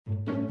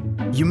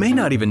You may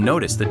not even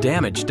notice the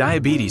damage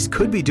diabetes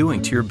could be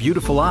doing to your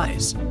beautiful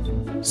eyes.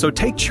 So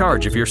take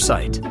charge of your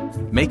sight.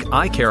 Make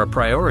eye care a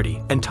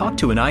priority and talk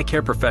to an eye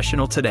care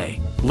professional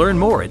today. Learn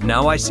more at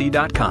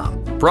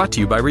nowic.com. Brought to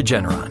you by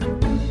Regeneron.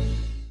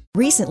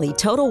 Recently,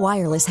 Total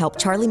Wireless helped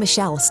Charlie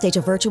Michelle stage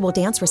a virtual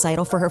dance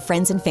recital for her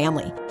friends and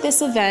family.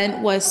 This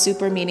event was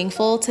super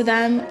meaningful to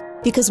them.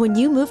 Because when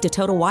you move to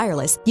Total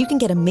Wireless, you can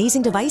get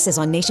amazing devices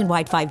on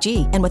nationwide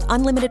 5G. And with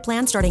unlimited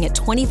plans starting at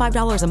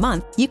 $25 a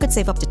month, you could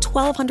save up to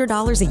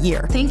 $1,200 a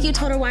year. Thank you,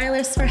 Total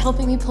Wireless, for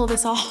helping me pull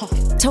this off.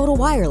 Total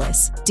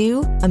Wireless.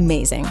 Do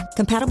amazing.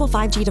 Compatible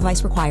 5G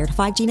device required.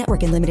 5G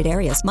network in limited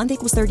areas. Month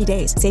equals 30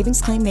 days.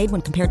 Savings claim made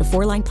when compared to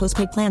 4-line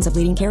postpaid plans of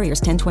leading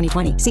carriers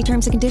 10-20-20. See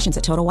terms and conditions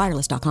at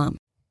totalwireless.com.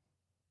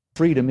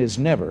 Freedom is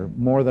never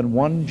more than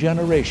one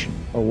generation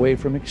away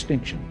from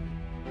extinction.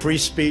 Free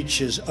speech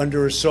is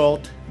under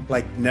assault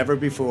like never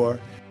before.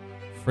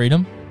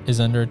 Freedom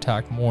is under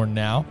attack more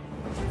now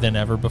than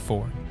ever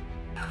before.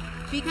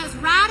 Because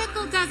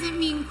radical doesn't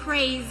mean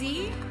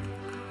crazy.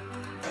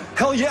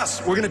 Hell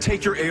yes, we're going to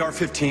take your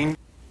AR-15.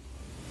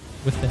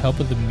 With the help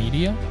of the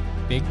media,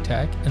 big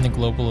tech, and the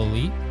global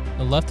elite,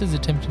 the left is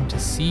attempting to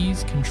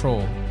seize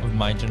control of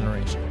my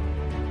generation.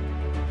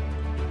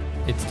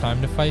 It's time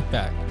to fight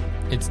back.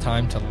 It's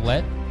time to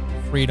let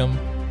freedom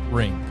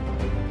ring.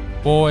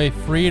 Boy,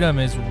 freedom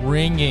is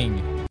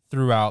ringing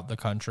throughout the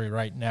country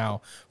right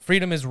now.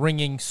 Freedom is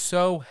ringing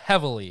so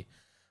heavily.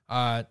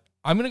 I'm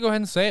going to go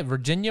ahead and say it.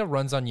 Virginia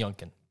runs on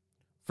Youngkin.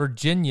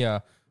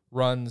 Virginia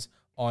runs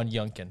on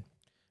Youngkin.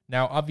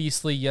 Now,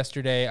 obviously,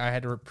 yesterday I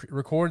had to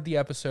record the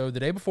episode the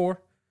day before.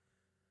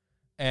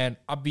 And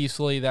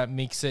obviously that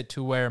makes it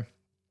to where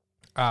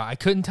I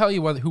couldn't tell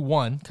you who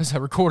won because I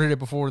recorded it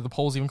before the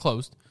polls even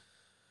closed.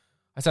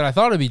 I said I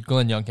thought it would be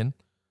Glenn Youngkin.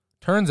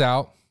 Turns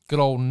out, good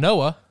old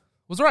Noah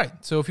was right.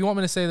 So if you want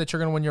me to say that you're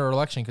going to win your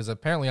election, because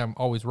apparently I'm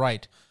always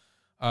right,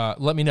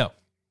 let me know.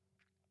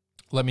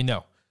 Let me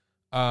know.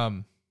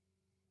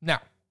 Now,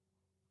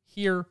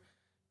 here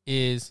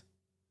is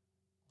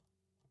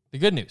the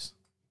good news.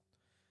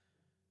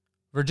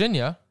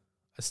 Virginia,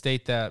 a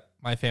state that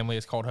my family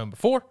has called home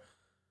before,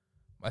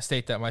 a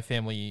state that my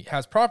family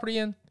has property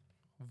in,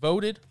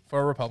 voted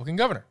for a Republican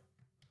governor.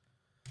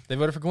 They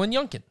voted for Glenn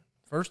Youngkin.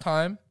 First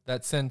time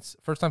since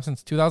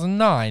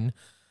 2009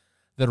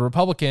 that a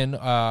Republican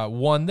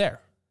won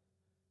there.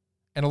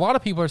 And a lot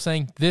of people are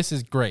saying this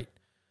is great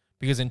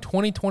because in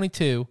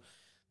 2022,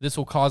 this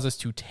will cause us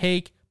to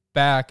take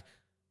back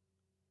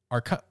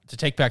the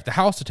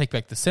House, to take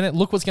back the Senate.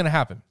 Look what's going to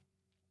happen.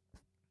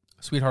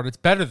 Sweetheart, it's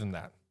better than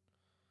that.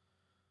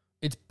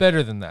 It's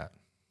better than that.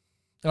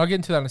 And I'll get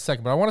into that in a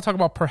second, but I want to talk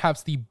about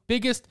perhaps the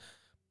biggest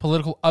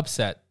political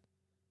upset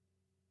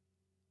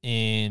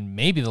in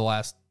maybe the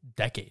last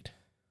decade.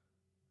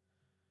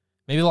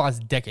 I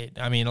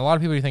mean, a lot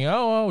of people are thinking,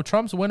 oh,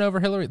 Trump's win over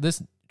Hillary.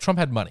 Trump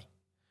had money.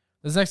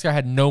 This next guy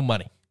had no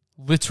money.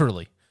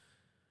 Literally.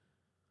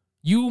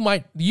 You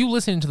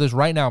listening to this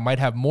right now might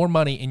have more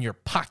money in your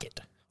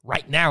pocket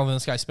right now than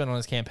this guy spent on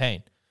his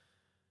campaign.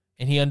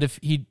 And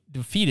he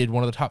defeated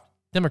one of the top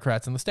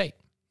Democrats in the state.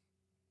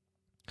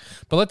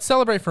 But let's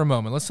celebrate for a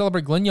moment. Let's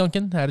celebrate Glenn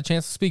Youngkin. I had a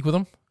chance to speak with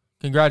him.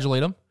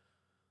 Congratulate him.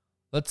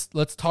 Let's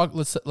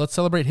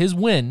celebrate his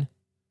win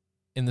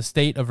in the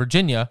state of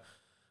Virginia,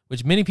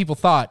 which many people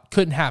thought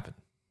couldn't happen.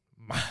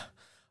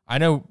 I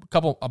know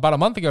about a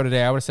month ago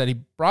today, I would have said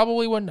he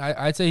probably wouldn't.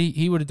 I'd say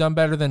he would have done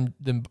better than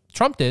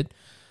Trump did,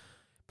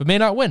 but may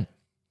not win.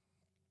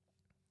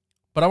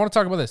 But I want to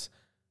talk about this.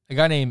 A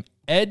guy named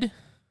Ed.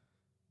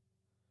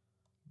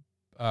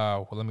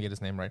 Let me get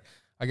his name right.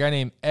 A guy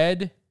named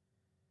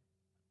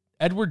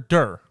Edward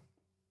Durr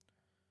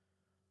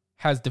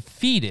has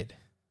defeated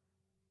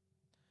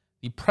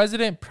the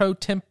president pro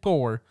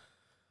tempore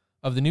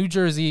of the New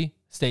Jersey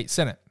State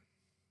Senate.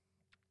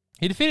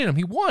 He defeated him.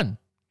 He won.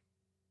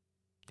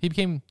 He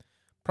became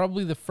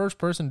probably the first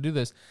person to do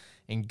this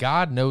in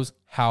God knows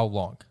how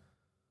long.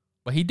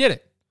 But he did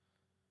it.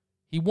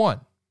 He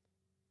won.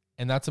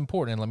 And that's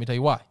important. And let me tell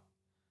you why.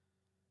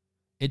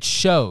 It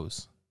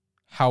shows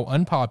how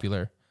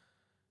unpopular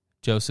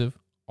Joseph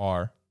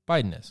R.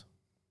 Biden is.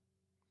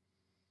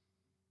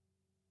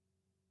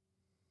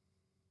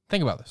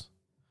 Think about this.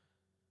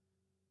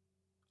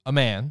 A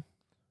man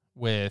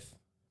with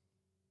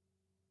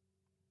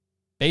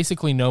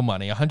basically no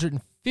money,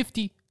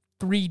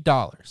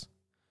 $153,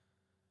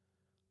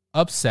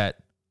 upset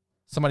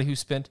somebody who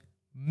spent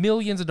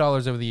millions of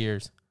dollars over the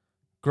years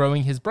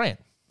growing his brand.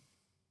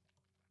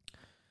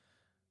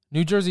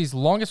 New Jersey's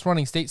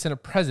longest-running state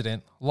Senate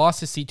president lost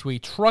his seat to a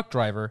truck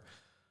driver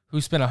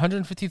who spent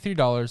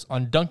 $153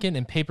 on Dunkin'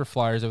 and paper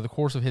flyers over the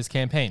course of his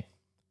campaign.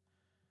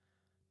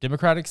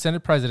 Democratic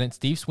Senate President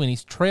Steve Sweeney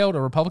trailed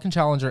a Republican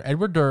challenger,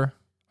 Edward Durr,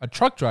 a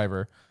truck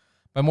driver,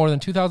 by more than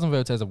 2,000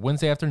 votes as of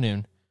Wednesday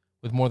afternoon,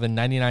 with more than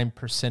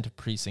 99% of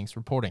precincts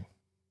reporting.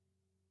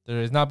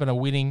 There has not been a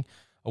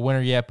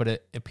winner yet, but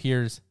it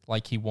appears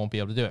like he won't be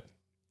able to do it.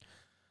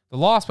 The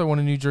loss by one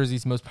of New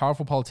Jersey's most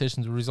powerful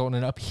politicians would result in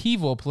an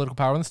upheaval of political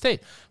power in the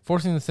state,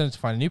 forcing the Senate to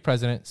find a new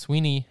president.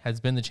 Sweeney has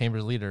been the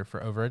chamber's leader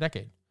for over a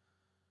decade.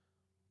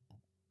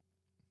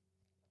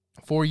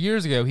 4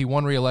 years ago, he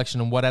won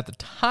re-election in what at the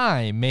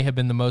time may have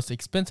been the most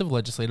expensive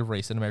legislative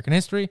race in American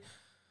history.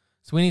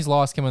 Sweeney's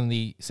loss came in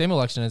the same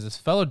election as his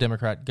fellow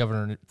Democrat,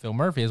 Governor Phil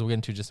Murphy, as we'll get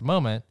into in just a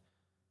moment,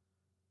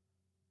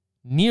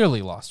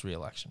 nearly lost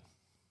re-election.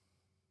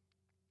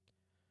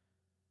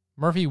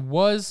 Murphy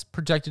was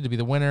projected to be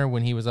the winner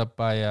when he was up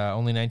by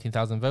only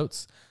 19,000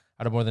 votes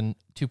out of more than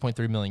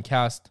 2.3 million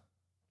cast.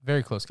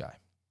 Very close guy.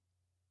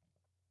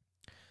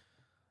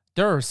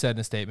 Durr said in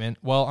a statement,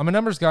 well, I'm a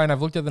numbers guy and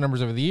I've looked at the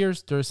numbers over the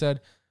years. Durr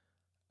said,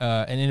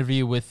 an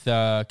interview with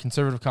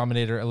conservative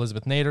commentator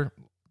Elizabeth Nader.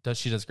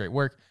 She does great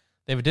work.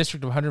 They have a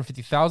district of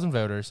 150,000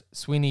 voters.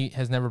 Sweeney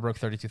has never broke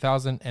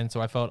 32,000, and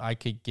so I felt I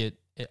could get,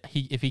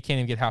 if he can't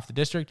even get half the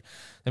district,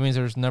 that means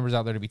there's numbers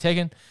out there to be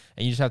taken,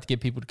 and you just have to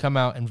get people to come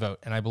out and vote.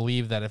 And I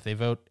believe that if they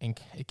vote and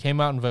came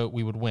out and vote,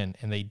 we would win,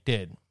 and they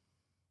did.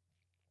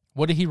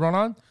 What did he run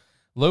on?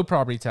 Low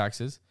property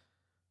taxes,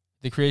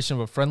 the creation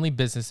of a friendly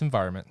business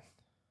environment.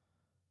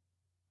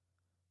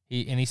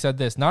 He said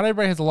this, not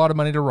everybody has a lot of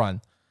money to run.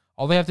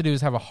 All they have to do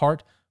is have a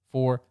heart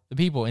for the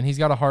people, and he's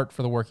got a heart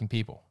for the working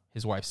people,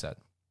 his wife said.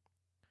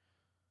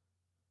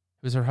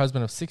 He was her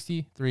husband of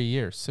 63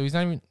 years, so he's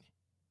not even...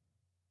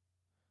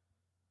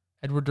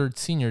 Edward Durd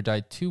Sr.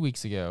 died 2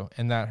 weeks ago,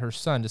 and that her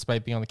son,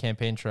 despite being on the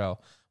campaign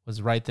trail,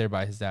 was right there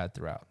by his dad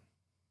throughout.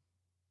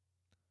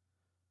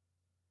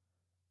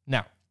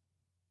 Now,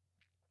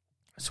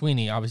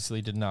 Sweeney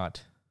obviously didn't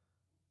do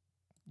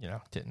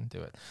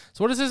it.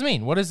 So what does this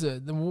mean? I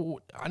know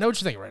what you're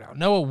thinking right now.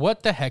 Noah,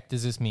 what the heck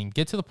does this mean?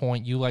 Get to the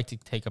point. You like to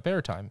take up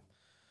airtime.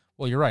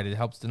 Well, you're right. It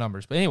helps the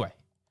numbers. But anyway,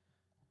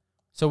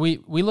 so we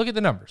look at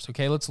the numbers,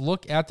 okay? Let's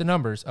look at the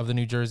numbers of the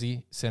New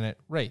Jersey Senate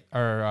race,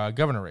 or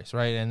governor race,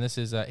 right? And this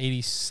is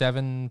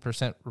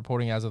 87%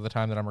 reporting as of the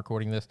time that I'm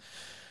recording this.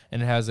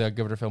 And it has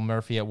Governor Phil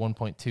Murphy at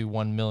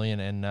 1.21 million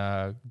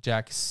and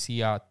Jack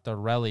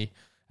Ciattarelli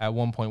at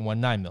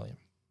 1.19 million.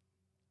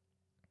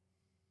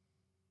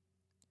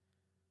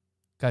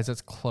 Guys,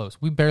 that's close.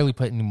 We barely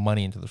put any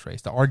money into this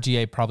race. The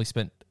RGA probably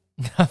spent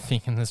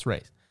nothing in this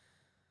race.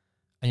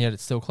 And yet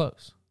it's still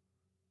close.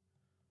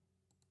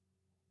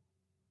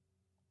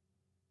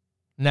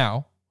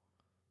 Now,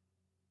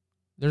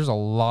 there's a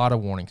lot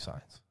of warning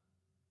signs.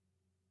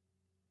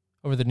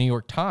 Over the New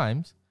York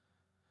Times,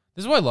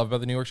 this is what I love about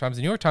the New York Times.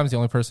 The New York Times is the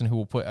only person who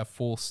will put a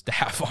full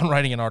staff on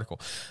writing an article.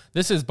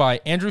 This is by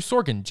Andrew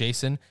Sorkin,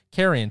 Jason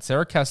Carrion,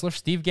 Sarah Kessler,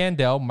 Steve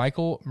Gandel,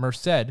 Michael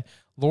Merced,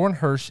 Lauren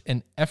Hirsch,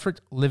 and Efrat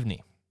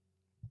Livni.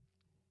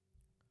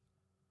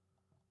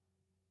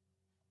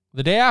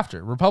 The day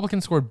after,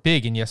 Republicans scored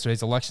big in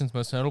yesterday's elections,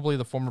 most notably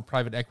the former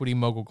private equity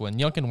mogul Glenn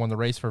Youngkin won the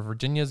race for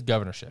Virginia's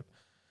governorship.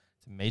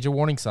 It's a major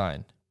warning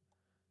sign.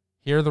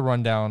 Here's a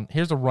rundown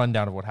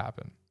of what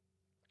happened.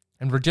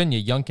 In Virginia,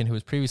 Youngkin, who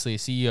was previously a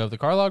CEO of the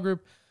Carlyle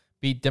Group,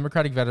 beat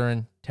Democratic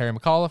veteran Terry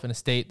McAuliffe in a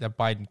state that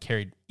Biden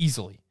carried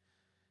easily.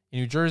 In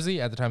New Jersey,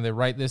 at the time they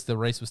write this, the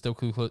race was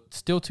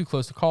still too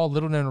close to call.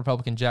 Little-known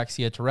Republican Jack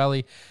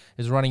Ciattarelli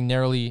is running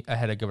narrowly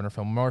ahead of Governor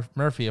Phil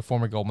Murphy, a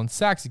former Goldman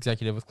Sachs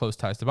executive with close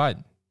ties to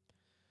Biden.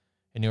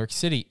 In New York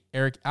City,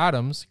 Eric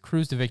Adams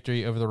cruised to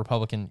victory over the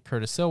Republican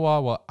Curtis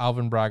Sliwa, while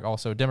Alvin Bragg,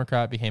 also a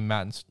Democrat, became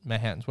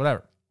Manhattan's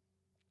whatever.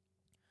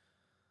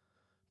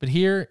 But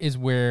here is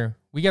where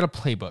we got a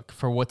playbook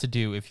for what to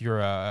do if you're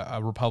a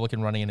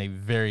Republican running in a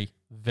very,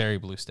 very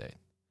blue state.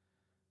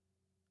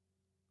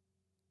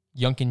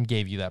 Youngkin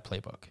gave you that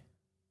playbook.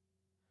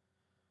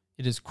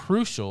 It is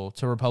crucial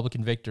to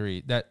Republican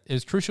victory. That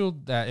is crucial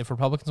that if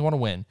Republicans want to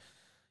win,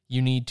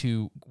 you need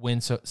to win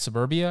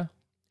suburbia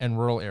and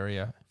rural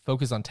area,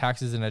 focus on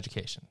taxes and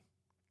education.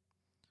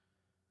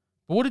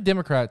 But what do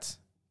Democrats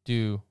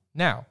do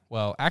now?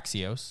 Well,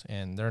 Axios,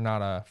 and they're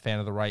not a fan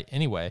of the right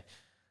anyway,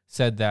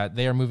 said that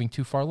they are moving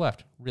too far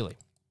left, really.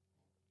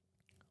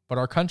 But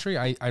our country,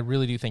 I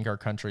really do think our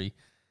country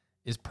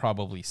is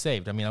probably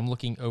saved. I mean, I'm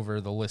looking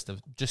over the list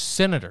of just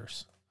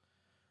senators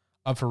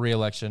up for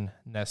re-election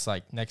next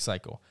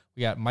cycle.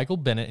 We got Michael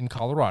Bennet in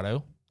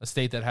Colorado, a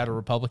state that had a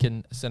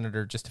Republican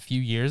senator just a few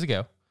years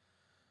ago.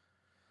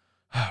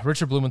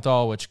 Richard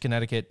Blumenthal, which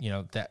Connecticut,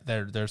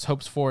 there's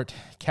hopes for it.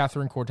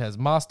 Catherine Cortez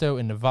Masto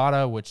in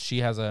Nevada, which she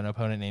has an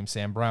opponent named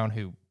Sam Brown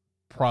who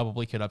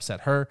probably could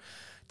upset her.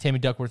 Tammy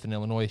Duckworth in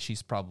Illinois,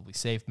 she's probably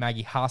safe.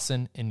 Maggie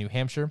Hassan in New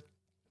Hampshire,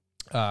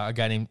 a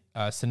guy named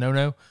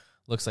Sinono,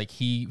 looks like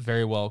he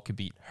very well could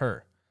beat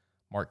her.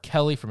 Mark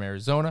Kelly from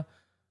Arizona,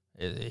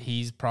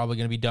 he's probably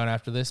going to be done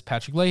after this.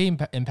 Patrick Leahy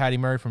and Patty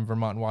Murray from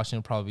Vermont and Washington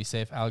will probably be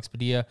safe. Alex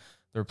Padilla,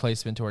 the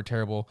replacement to our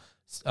terrible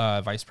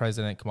Vice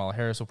President Kamala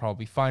Harris, will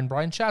probably be fine.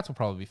 Brian Schatz will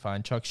probably be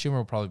fine. Chuck Schumer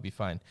will probably be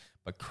fine.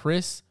 But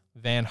Chris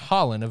Van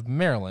Hollen of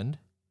Maryland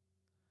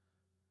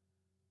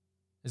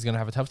is going to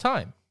have a tough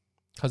time.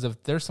 Because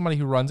if there's somebody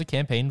who runs a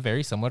campaign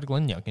very similar to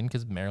Glenn Youngkin,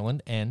 because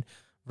Maryland and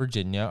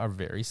Virginia are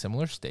very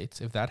similar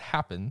states, if that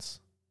happens,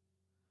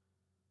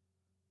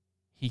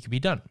 he could be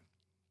done.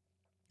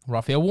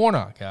 Raphael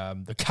Warnock,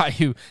 the guy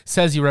who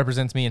says he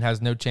represents me and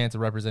has no chance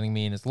of representing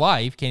me in his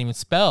life, can't even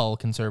spell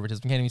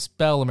conservatism, can't even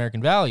spell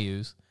American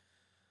values,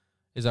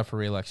 is up for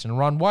re-election. And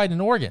Ron Wyden in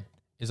Oregon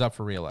is up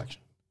for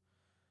re-election.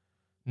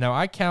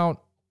 Now,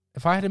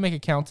 if I had to make a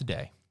count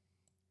today,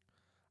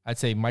 I'd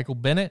say Michael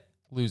Bennett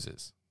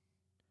loses.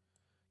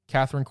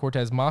 Catherine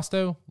Cortez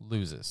Masto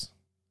loses.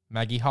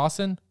 Maggie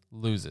Hassan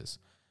loses.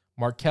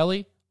 Mark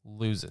Kelly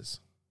loses.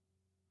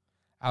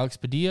 Alex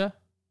Padilla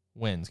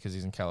wins because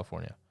he's in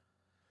California.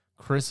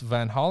 Chris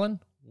Van Hollen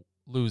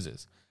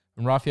loses.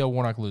 And Raphael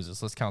Warnock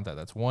loses. Let's count that.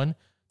 That's 1,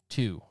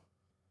 2,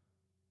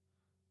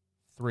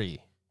 3,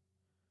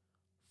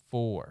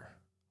 4,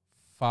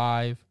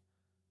 5,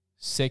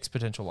 6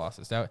 potential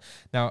losses.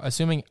 Now,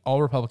 assuming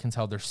all Republicans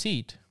held their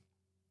seat,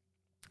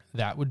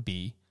 that would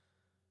be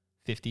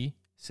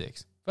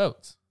 56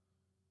 votes,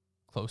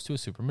 close to a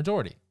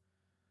supermajority.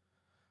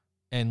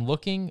 And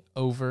looking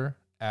over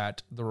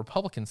at the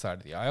Republican side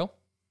of the aisle,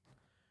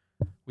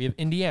 we have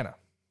Indiana,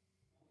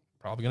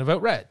 probably going to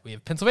vote red. We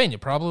have Pennsylvania,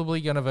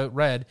 probably going to vote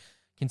red,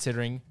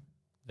 considering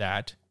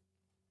that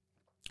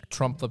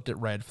Trump flipped it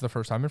red for the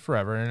first time in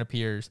forever, and it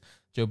appears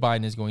Joe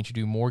Biden is going to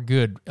do more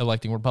good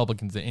electing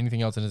Republicans than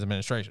anything else in his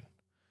administration.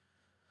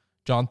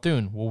 John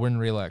Thune will win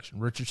re-election.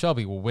 Richard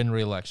Shelby will win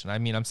re-election. I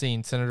mean, I'm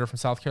seeing Senator from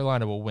South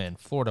Carolina will win.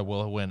 Florida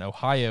will win.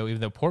 Ohio, even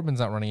though Portman's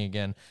not running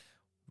again,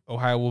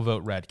 Ohio will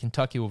vote red.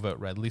 Kentucky will vote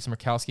red. Lisa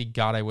Murkowski,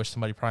 God, I wish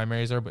somebody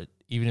primaries her, but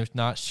even if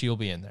not, she'll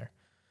be in there.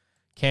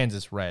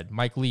 Kansas, red.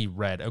 Mike Lee,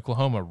 red.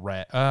 Oklahoma,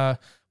 red.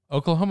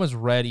 Oklahoma's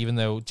red, even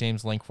though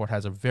James Lankford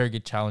has a very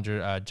good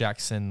challenger,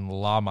 Jackson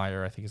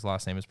Lawmeyer, I think his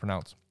last name is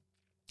pronounced.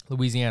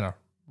 Louisiana,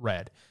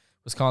 red.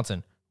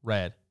 Wisconsin,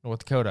 red. North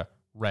Dakota,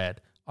 red.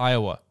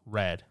 Iowa,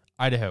 red.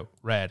 Idaho,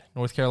 red.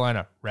 North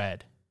Carolina,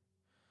 red.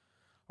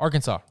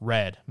 Arkansas,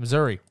 red.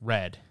 Missouri,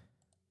 red.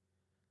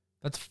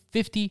 That's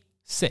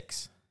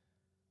 56.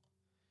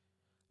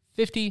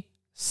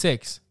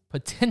 56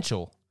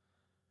 potential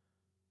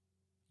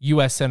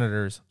U.S.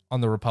 senators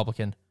on the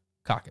Republican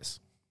caucus.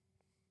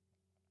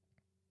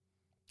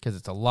 Because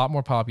it's a lot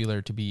more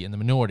popular to be in the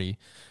minority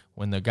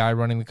when the guy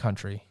running the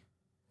country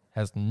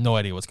has no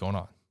idea what's going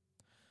on.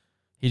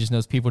 He just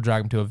knows people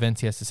drag him to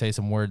events. He has to say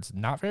some words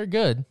not very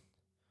good,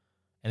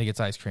 and he gets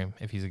ice cream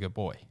if he's a good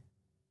boy.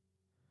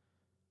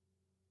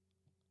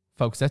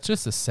 Folks, that's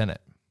just the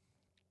Senate.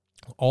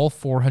 All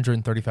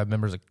 435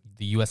 members of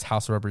the U.S.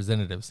 House of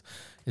Representatives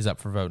is up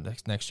for vote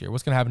next year.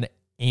 What's going to happen to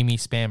Amy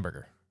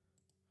Spanberger?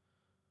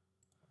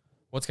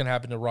 What's going to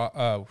happen to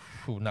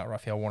not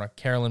Raphael Warnock,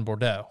 Carolyn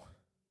Bordeaux?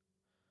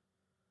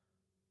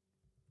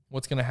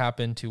 What's going to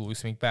happen to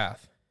Lucy McBath?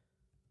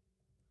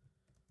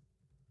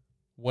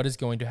 What is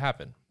going to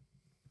happen?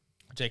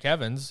 Jake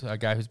Evans, a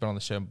guy who's been on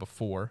the show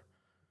before,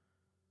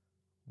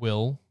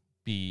 will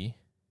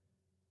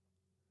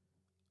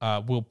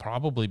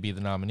probably be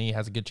the nominee,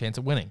 has a good chance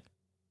of winning.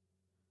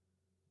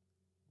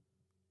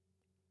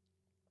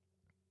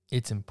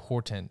 It's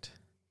important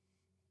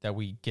that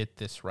we get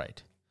this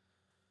right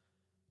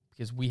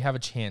because we have a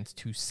chance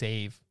to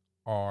save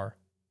our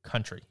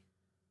country.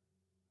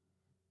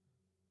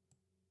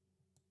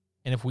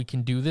 And if we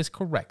can do this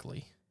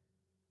correctly,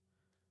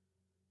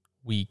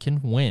 we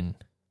can win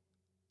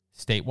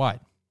statewide.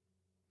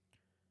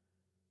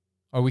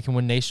 Or we can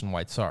win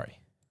nationwide, sorry.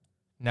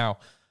 Now,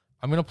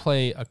 I'm going to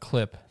play a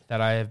clip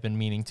that I have been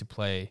meaning to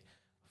play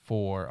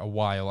for a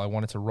while. I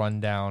wanted to run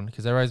down,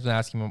 because everybody's been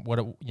asking me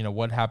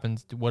what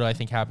happens, what do I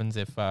think happens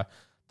if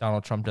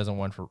Donald Trump doesn't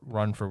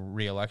run for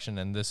re-election,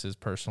 and this is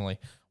personally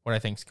what I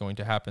think is going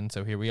to happen,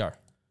 so here we are.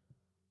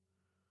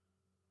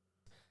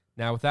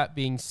 Now, with that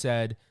being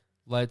said,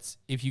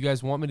 if you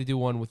guys want me to do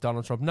one with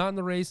Donald Trump not in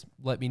the race,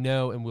 let me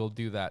know and we'll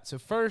do that. So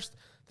first,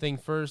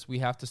 we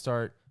have to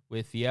start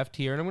with the F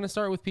tier, and I'm going to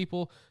start with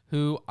people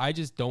who I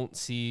just don't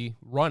see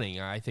running.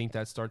 I think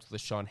that starts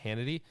with Sean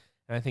Hannity,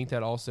 and I think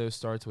that also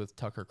starts with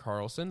Tucker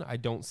Carlson. I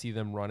don't see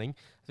them running.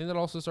 I think that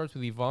also starts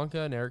with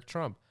Ivanka and Eric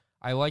Trump.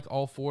 I like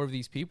all four of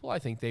these people. I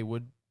think they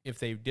would, if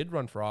they did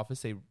run for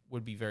office, they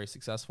would be very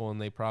successful,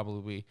 and they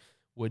probably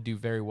would do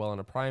very well in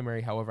a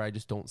primary. However, I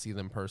just don't see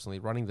them personally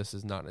running. This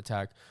is not an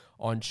attack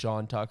on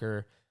Sean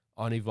Tucker,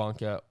 on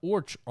Ivanka,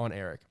 or on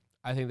Eric.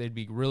 I think they'd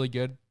be really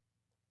good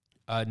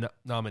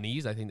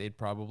nominees. I think they'd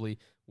probably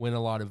win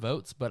a lot of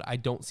votes, but I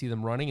don't see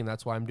them running, and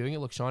that's why I'm doing it.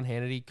 Look, Sean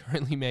Hannity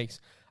currently makes,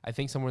 I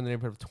think, somewhere in the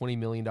neighborhood of $20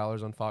 million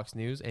on Fox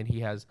News, and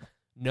he has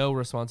no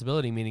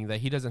responsibility, meaning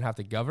that he doesn't have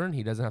to govern.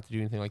 He doesn't have to do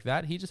anything like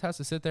that. He just has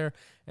to sit there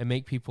and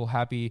make people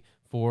happy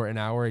for an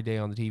hour a day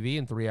on the TV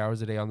and 3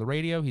 hours a day on the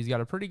radio. He's got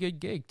a pretty good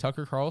gig.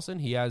 Tucker Carlson,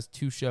 he has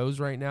 2 shows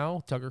right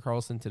now. Tucker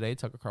Carlson Today,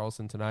 Tucker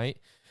Carlson Tonight,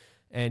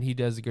 and he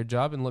does a good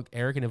job. And look,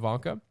 Eric and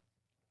Ivanka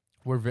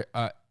were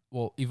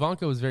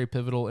Ivanka was very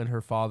pivotal in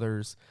her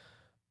father's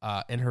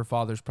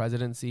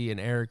presidency, and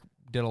Eric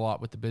did a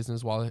lot with the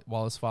business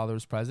while his father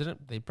was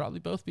president. They'd probably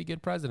both be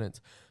good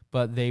presidents,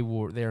 but they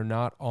are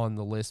not on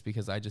the list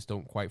because I just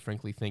don't quite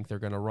frankly think they're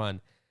going to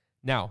run.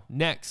 Now,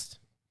 next,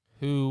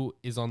 who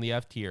is on the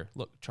F tier?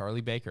 Look,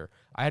 Charlie Baker.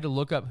 I had to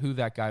look up who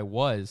that guy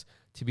was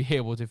to be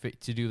able to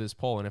do this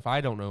poll, and if I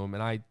don't know him,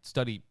 and I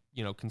study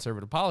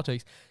conservative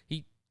politics,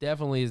 he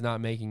definitely is not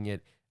making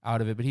it out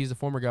of it, but he's the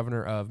former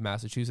governor of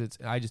Massachusetts,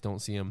 and I just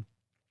don't see him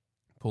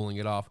pulling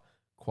it off,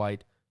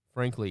 quite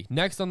frankly.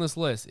 Next on this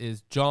list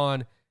is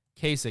John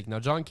Kasich. Now,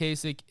 John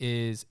Kasich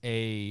is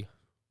I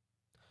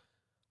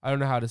don't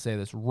know how to say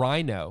this,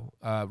 rhino.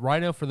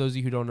 Rhino, for those of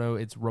you who don't know,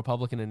 it's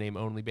Republican in name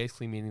only,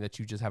 basically meaning that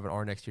you just have an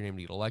R next to your name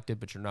to get elected,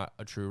 but you're not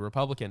a true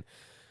Republican.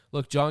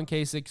 Look, John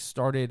Kasich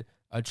started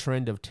a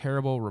trend of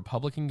terrible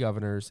Republican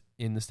governors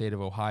in the state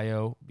of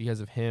Ohio.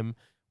 Because of him,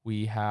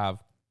 we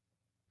have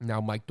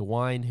now Mike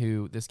DeWine,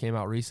 who this came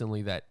out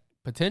recently that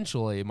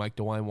potentially Mike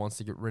DeWine wants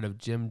to get rid of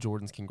Jim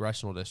Jordan's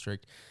congressional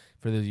district.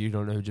 For those of you who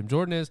don't know who Jim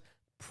Jordan is,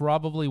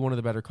 probably one of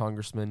the better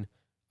congressmen,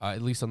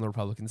 at least on the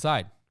Republican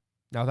side.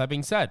 Now, that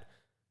being said,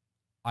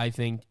 I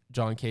think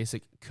John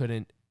Kasich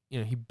couldn't,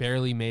 he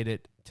barely made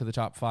it to the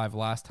top 5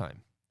 last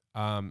time.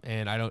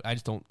 And I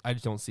just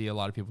don't see a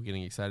lot of people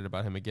getting excited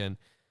about him again.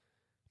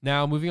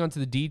 Now, moving on to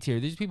the D tier,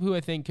 these are people who I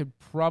think could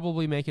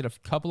probably make it a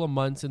couple of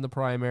months in the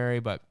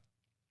primary, but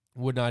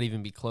would not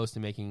even be close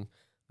to making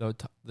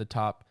the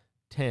top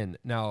 10.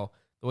 Now,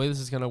 the way this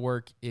is going to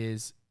work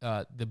is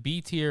the B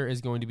tier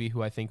is going to be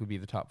who I think would be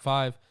the top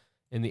 5,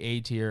 and the A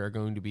tier are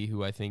going to be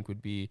who I think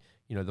would be,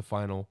 the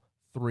final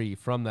 3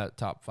 from that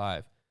top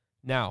 5.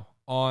 Now,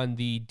 on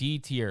the D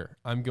tier,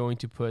 I'm going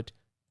to put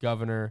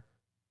Governor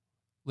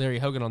Larry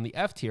Hogan. On the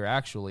F tier,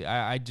 actually.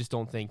 I just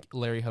don't think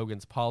Larry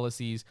Hogan's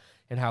policies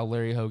and how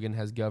Larry Hogan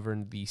has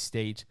governed the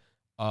state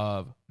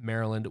of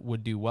Maryland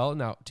would do well.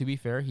 Now, to be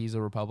fair, he's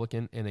a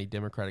Republican in a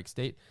Democratic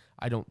state.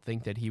 I don't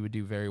think that he would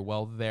do very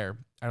well there.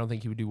 I don't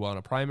think he would do well in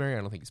a primary.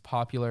 I don't think he's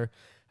popular.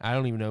 I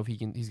don't even know if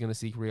he's going to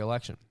seek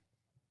re-election.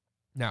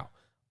 Now,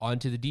 on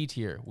to the D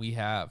tier, we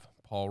have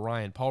Paul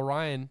Ryan. Paul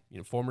Ryan,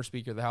 former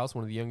Speaker of the House,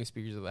 one of the youngest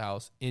Speakers of the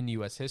House in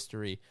U.S.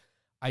 history.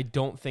 I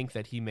don't think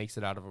that he makes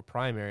it out of a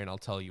primary, and I'll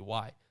tell you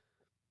why.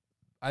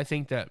 I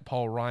think that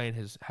Paul Ryan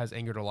has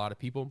angered a lot of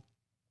people,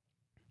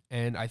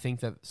 and I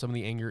think that some of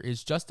the anger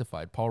is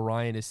justified. Paul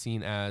Ryan is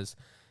seen as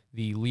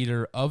the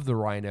leader of the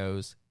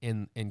rhinos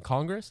in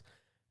Congress,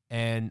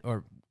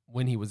 or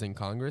when he was in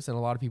Congress, and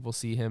a lot of people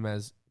see him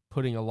as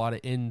putting a lot of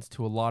ends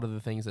to a lot of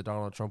the things that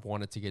Donald Trump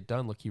wanted to get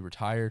done. Look, he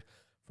retired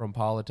from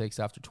politics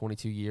after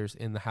 22 years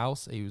in the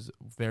House. He was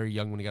very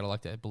young when he got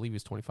elected. I believe he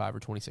was 25 or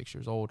 26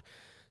 years old.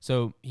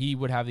 So he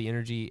would have the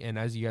energy, and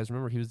as you guys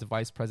remember, he was the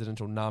vice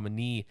presidential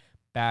nominee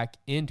back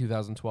in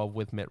 2012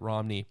 with Mitt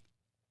Romney,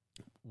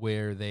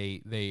 where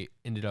they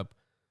ended up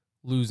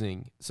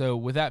losing. So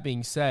with that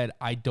being said,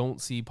 I don't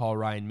see Paul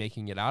Ryan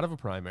making it out of a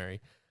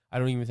primary. I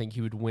don't even think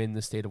he would win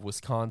the state of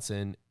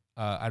Wisconsin.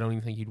 I don't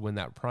even think he'd win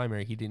that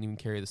primary. He didn't even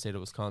carry the state of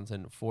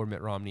Wisconsin for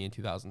Mitt Romney in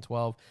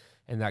 2012,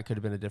 and that could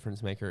have been a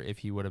difference maker if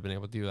he would have been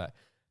able to do that.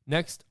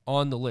 Next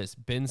on the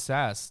list, Ben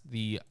Sasse,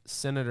 the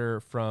senator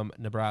from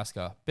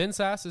Nebraska. Ben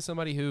Sasse is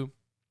somebody who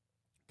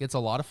gets a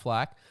lot of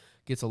flack,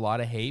 gets a lot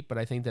of hate, but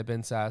I think that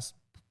Ben Sasse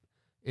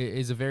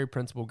is a very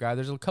principled guy.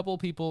 There's a couple of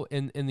people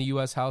in the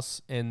U.S.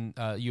 House and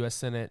U.S.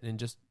 Senate and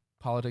just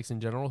politics in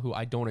general who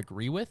I don't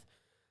agree with,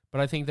 but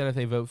I think that if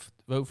they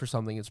vote for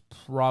something, it's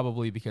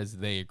probably because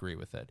they agree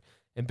with it.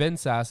 And Ben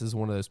Sasse is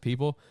one of those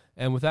people.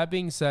 And with that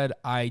being said,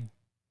 I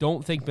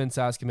don't think Ben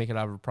Sasse can make it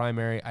out of a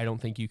primary. I don't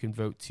think you can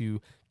vote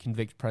to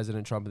convict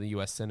President Trump in the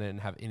U.S. Senate and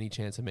have any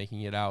chance of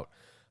making it out.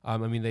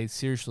 They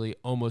seriously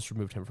almost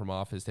removed him from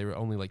office. They were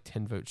only like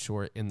 10 votes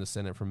short in the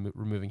Senate from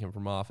removing him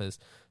from office.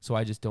 So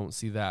I just don't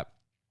see that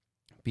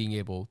being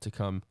able to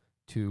come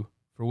to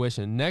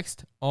fruition.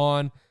 Next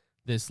on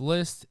this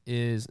list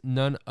is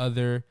none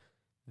other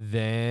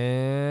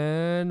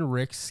than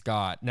Rick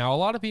Scott. Now, a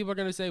lot of people are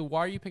going to say, why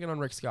are you picking on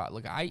Rick Scott?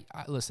 Look,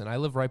 listen, I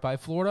live right by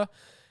Florida.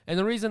 And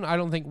the reason I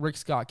don't think Rick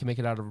Scott can make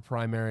it out of a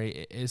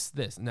primary is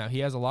this. Now, he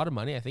has a lot of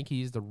money. I think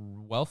he's the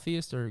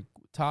wealthiest or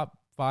top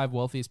 5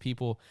 wealthiest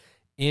people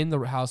in the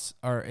House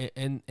or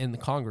in the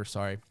Congress,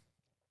 sorry.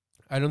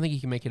 I don't think he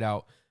can make it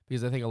out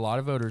because I think a lot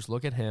of voters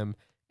look at him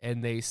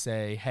and they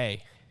say,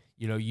 hey,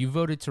 you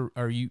voted to,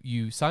 or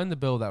you signed the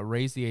bill that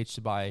raised the age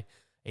to buy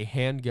a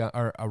handgun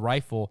or a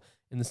rifle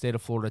in the state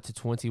of Florida to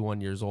 21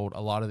 years old.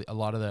 A lot of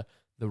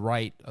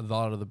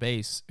the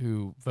base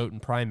who vote in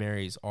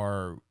primaries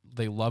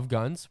they love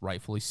guns,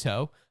 rightfully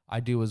so. I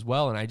do as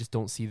well, and I just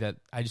don't see that.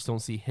 I just don't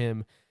see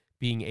him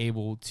being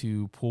able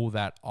to pull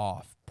that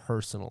off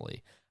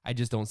personally. I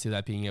just don't see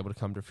that being able to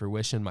come to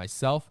fruition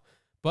myself.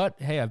 But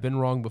hey, I've been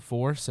wrong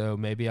before, so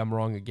maybe I'm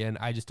wrong again.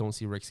 I just don't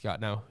see Rick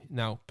Scott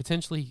now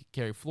potentially he could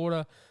carry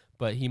Florida,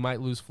 but he might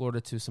lose Florida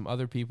to some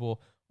other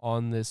people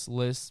on this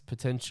list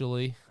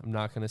potentially. I'm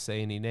not going to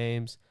say any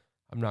names.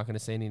 I'm not going to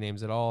say any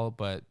names at all,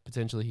 but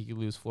potentially he could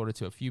lose Florida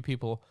to a few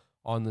people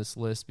on this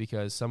list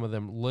because some of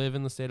them live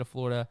in the state of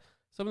Florida.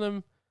 Some of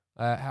them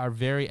are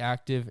very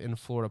active in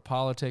Florida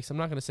politics. I'm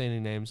not going to say any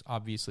names.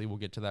 Obviously, we'll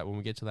get to that when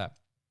we get to that.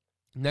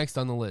 Next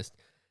on the list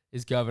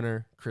is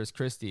Governor Chris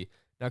Christie.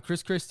 Now,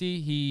 Chris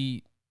Christie,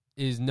 he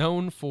is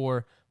known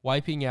for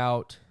wiping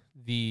out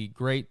the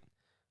great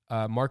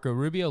Marco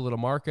Rubio, Little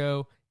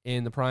Marco,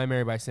 in the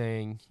primary by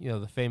saying,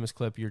 the famous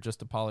clip, "You're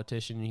just a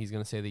politician," and he's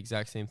going to say the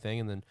exact same thing,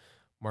 and then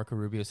Marco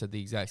Rubio said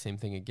the exact same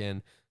thing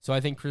again. So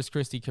I think Chris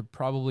Christie could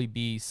probably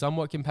be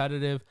somewhat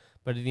competitive,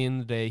 but at the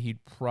end of the day,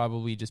 he'd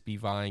probably just be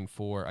vying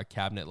for a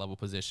cabinet level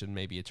position,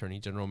 maybe Attorney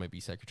General,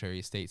 maybe Secretary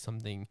of State,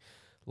 something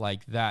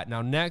like that.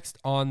 Now, next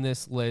on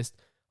this list,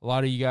 a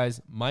lot of you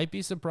guys might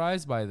be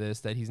surprised by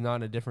this, that he's not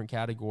in a different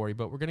category,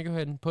 but we're going to go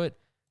ahead and put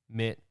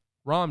Mitt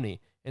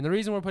Romney. And the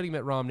reason we're putting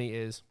Mitt Romney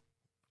is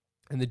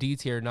in the D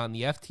tier, not in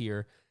the F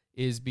tier,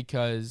 is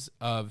because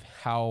of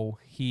how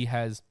he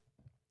has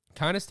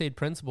kind of stayed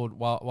principled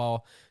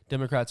while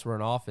Democrats were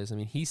in office. I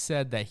mean, he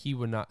said that he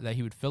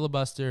would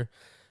filibuster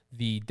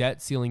the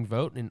debt ceiling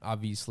vote, and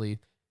obviously,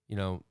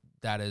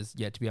 that is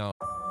yet to be on.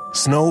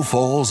 Snow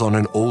falls on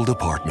an old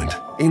apartment.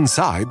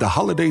 Inside, the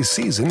holiday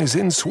season is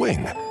in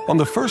swing. On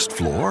the first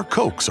floor,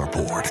 Cokes are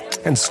poured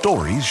and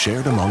stories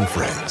shared among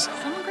friends.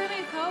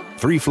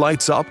 3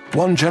 flights up,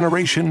 one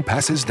generation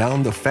passes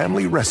down the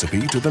family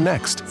recipe to the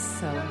next.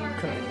 So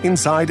good.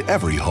 Inside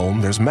every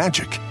home, there's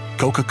magic.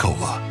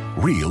 Coca-Cola,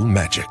 real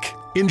magic.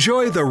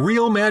 Enjoy the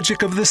real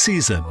magic of the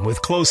season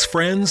with close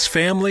friends,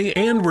 family,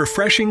 and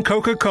refreshing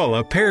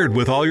Coca-Cola paired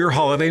with all your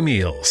holiday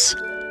meals.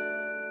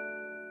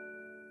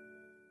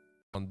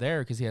 On there,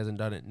 because he hasn't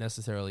done it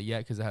necessarily yet,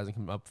 because it hasn't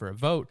come up for a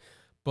vote,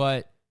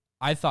 but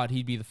I thought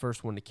he'd be the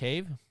first one to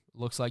cave.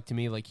 Looks like to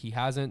me like he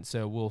hasn't,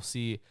 so we'll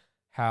see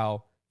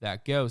how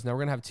that goes. Now we're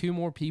gonna have 2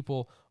 more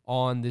people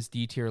on this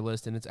D tier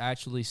list, and it's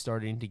actually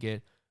starting to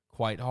get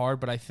quite hard,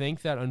 but I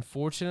think that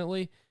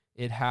unfortunately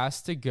it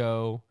has to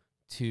go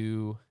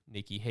to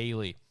Nikki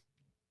Haley.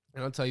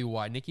 And I'll tell you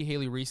why. Nikki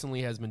Haley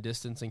recently has been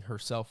distancing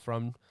herself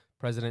from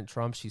President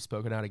Trump. She's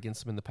spoken out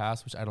against him in the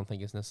past, which I don't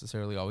think is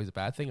necessarily always a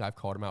bad thing. I've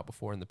called him out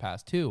before in the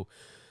past too.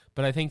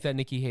 But I think that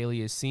Nikki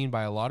Haley is seen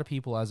by a lot of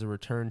people as a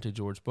return to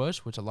George Bush,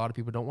 which a lot of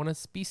people don't want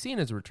to be seen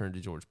as a return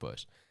to George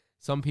Bush.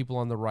 Some people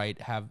on the right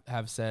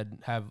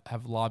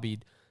have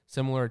lobbied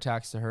similar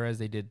attacks to her as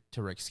they did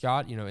to Rick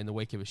Scott. In the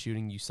wake of a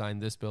shooting, you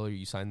signed this bill or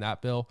you signed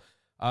that bill.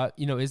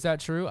 Is that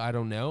true? I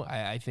don't know.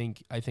 I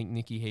think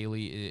Nikki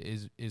Haley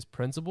is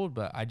principled,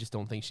 but I just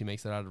don't think she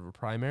makes it out of a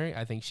primary.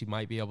 I think she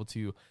might be able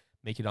to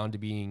make it on to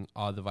being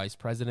the vice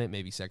president,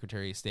 maybe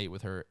Secretary of State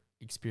with her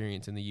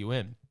experience in the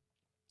UN.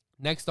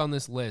 Next on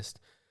this list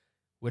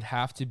would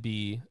have to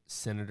be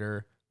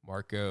Senator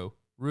Marco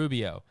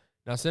Rubio.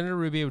 Now, Senator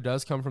Rubio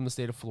does come from the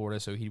state of Florida,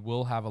 so he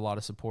will have a lot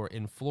of support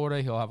in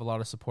Florida. He'll have a lot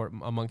of support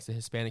amongst the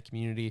Hispanic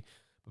community.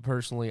 But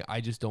personally,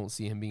 I just don't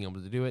see him being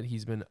able to do it.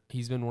 He's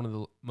been one of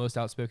the most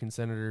outspoken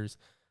senators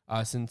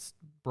since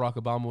Barack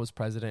Obama was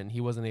president, and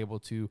he wasn't able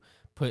to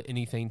put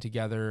anything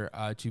together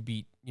to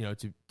beat,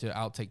 to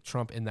outtake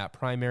Trump in that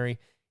primary.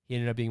 He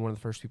ended up being one of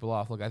the first people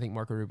off. Look, I think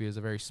Marco Rubio is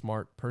a very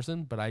smart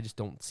person, but I just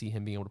don't see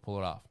him being able to pull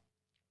it off.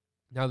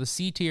 Now, the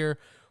C tier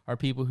are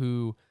people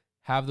who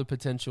have the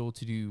potential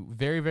to do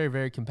very, very,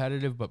 very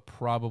competitive, but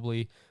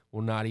probably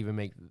will not even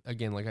make,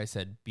 again, like I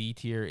said, B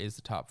tier is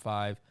the top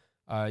 5.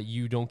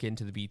 You don't get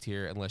into the B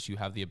tier unless you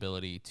have the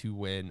ability to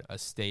win a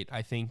state.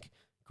 I think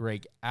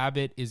Greg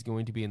Abbott is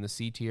going to be in the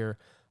C tier.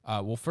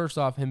 Well, first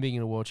off, him being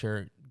in a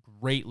wheelchair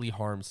greatly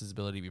harms his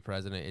ability to be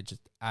president. It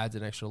just adds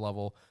an extra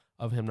level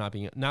of him not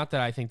being, not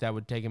that I think that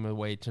would take him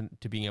away to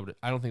being able to,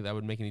 I don't think that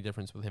would make any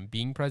difference with him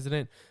being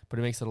president, but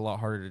it makes it a lot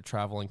harder to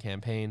travel and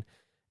campaign.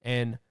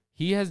 And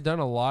he has done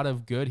a lot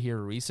of good here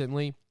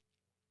recently.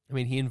 I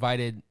mean, he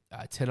invited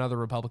 10 other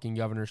Republican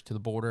governors to the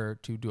border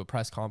to do a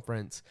press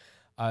conference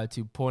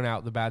to point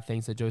out the bad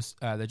things that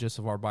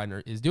Joseph R.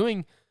 Biden is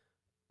doing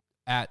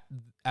at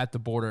the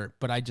border.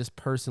 But I just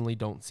personally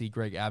don't see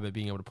Greg Abbott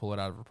being able to pull it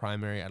out of a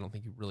primary. I don't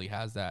think he really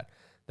has that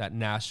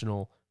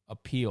national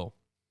appeal.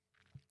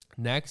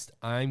 Next,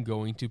 I'm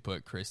going to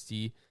put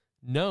Kristi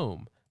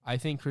Noem. I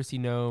think Kristi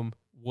Noem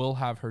will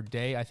have her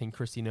day. I think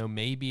Kristi Noem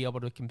may be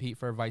able to compete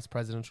for a vice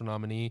presidential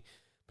nominee.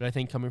 But I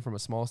think coming from a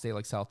small state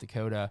like South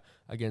Dakota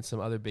against some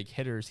other big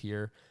hitters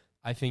here,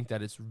 I think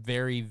that it's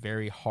very,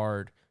 very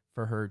hard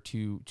for her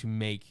to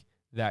make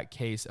that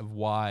case of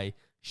why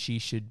she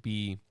should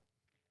be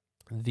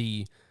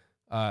the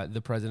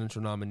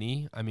presidential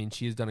nominee. I mean,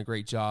 she has done a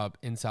great job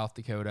in South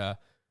Dakota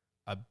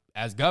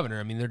as governor.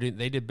 I mean,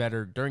 they did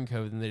better during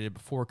COVID than they did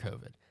before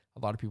COVID. A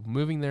lot of people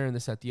moving there and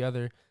this, that, the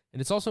other.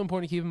 And it's also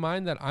important to keep in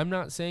mind that I'm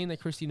not saying that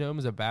Kristi Noem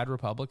is a bad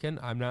Republican.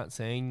 I'm not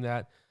saying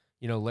that,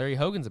 Larry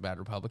Hogan's a bad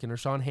Republican or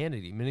Sean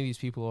Hannity. Many of these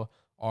people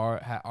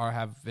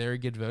have very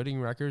good voting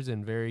records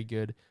and very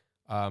good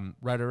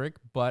rhetoric.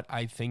 But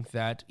I think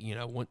that,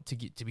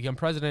 to become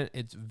president,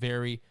 it's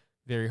very,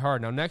 very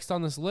hard. Now, next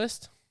on this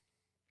list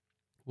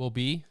will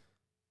be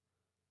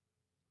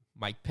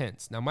Mike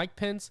Pence. Now, Mike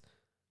Pence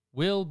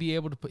will be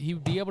able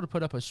to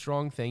put up a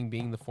strong thing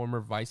being the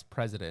former vice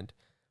president.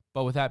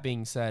 But with that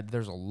being said,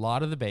 there's a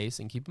lot of the base,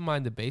 and keep in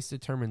mind the base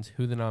determines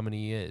who the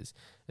nominee is,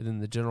 and then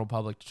the general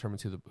public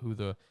determines who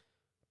the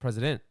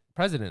president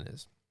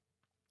is.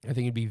 I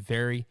think it'd be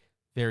very,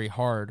 very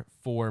hard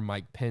for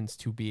Mike Pence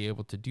to be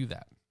able to do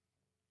that,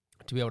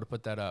 to be able to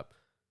put that up.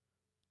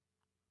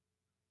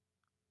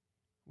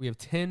 We have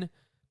 10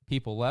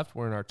 people left.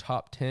 We're in our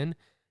top 10,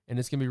 and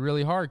it's going to be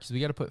really hard because we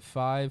got to put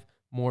 5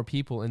 more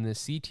people in this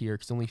C tier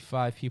because only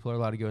 5 people are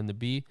allowed to go in the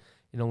B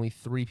and only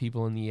 3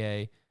 people in the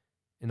A.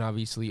 And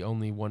obviously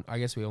only one, at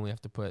that point we only have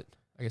to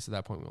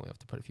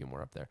put a few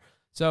more up there.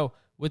 So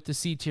with the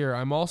C tier,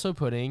 I'm also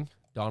putting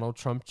Donald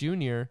Trump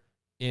Jr.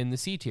 in the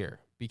C tier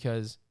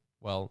because,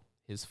 well,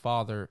 his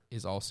father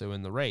is also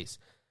in the race.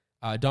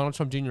 Donald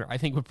Trump Jr., I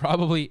think, would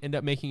probably end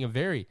up making a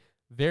very,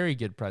 very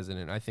good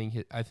president. I think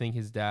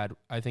his dad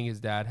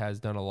has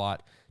done a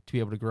lot to be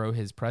able to grow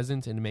his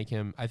presence and to make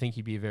him. I think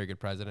he'd be a very good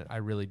president. I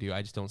really do.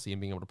 I just don't see him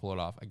being able to pull it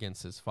off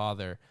against his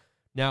father.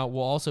 Now,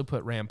 we'll also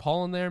put Rand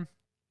Paul in there.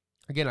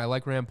 Again, I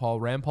like Rand Paul.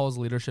 Rand Paul's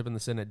leadership in the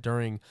Senate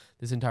during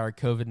this entire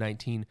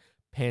COVID-19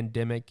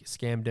 pandemic,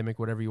 scamdemic,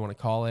 whatever you want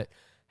to call it,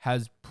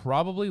 has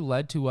probably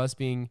led to us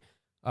being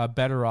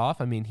better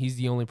off. I mean, he's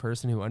the only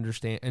person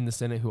in the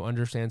Senate who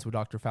understands what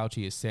Dr.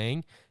 Fauci is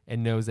saying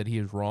and knows that he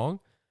is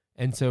wrong.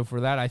 And so for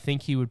that, I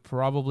think he would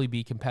probably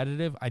be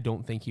competitive. I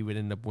don't think he would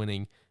end up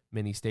winning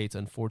many states,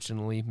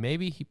 unfortunately.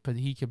 Maybe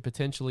he could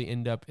potentially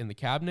end up in the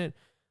cabinet,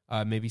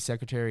 maybe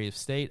Secretary of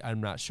State. I'm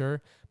not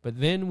sure.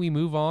 But then we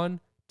move on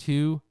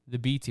to the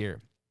B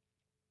tier.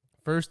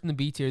 First in the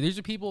B tier, these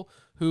are people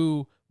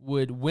who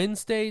would win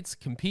states,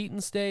 compete in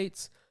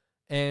states,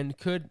 and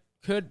could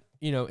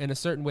in a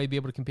certain way be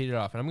able to compete it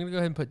off. And I'm going to go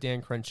ahead and put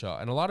Dan Crenshaw.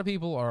 And a lot of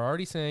people are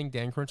already saying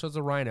Dan Crenshaw's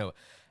a rhino,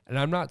 and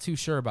I'm not too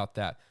sure about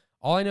that.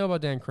 All I know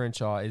about Dan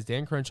Crenshaw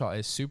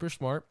is super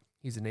smart.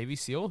 He's a Navy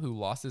SEAL who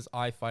lost his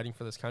eye fighting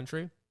for this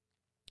country.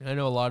 And I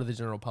know a lot of the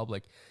general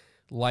public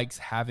likes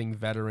having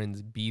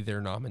veterans be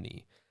their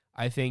nominee.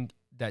 I think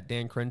that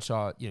Dan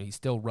Crenshaw, he's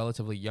still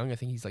relatively young. I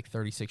think he's like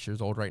 36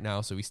 years old right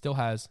now. So he still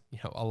has,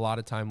 a lot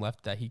of time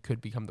left that he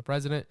could become the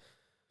president.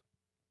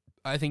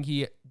 I think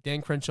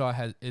Dan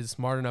Crenshaw is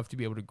smart enough to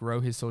be able to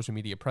grow his social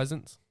media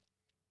presence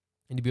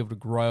and to be able to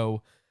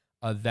grow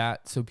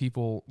that. So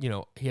people,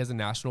 he has a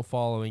national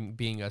following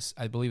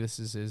I believe this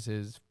is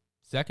his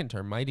second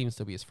term, might even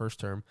still be his first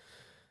term.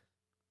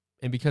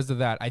 And because of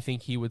that, I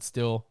think he would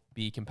still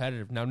be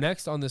competitive. Now,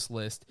 next on this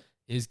list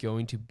is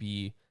going to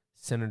be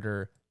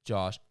Senator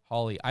Josh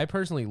Hawley. I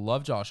personally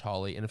love Josh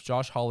Hawley, and if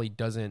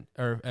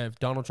if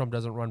Donald Trump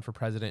doesn't run for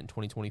president in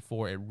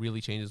 2024, it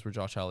really changes where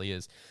Josh Hawley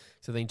is.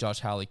 So I think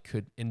Josh Hawley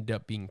could end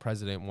up being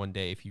president one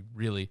day if he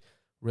really,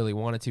 really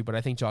wanted to. But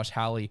I think Josh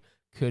Hawley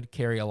could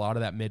carry a lot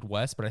of that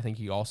Midwest, but I think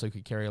he also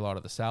could carry a lot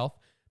of the South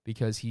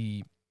because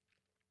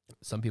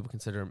some people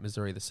consider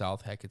Missouri the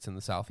South. Heck, it's in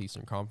the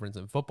Southeastern Conference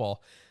in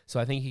football. So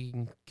I think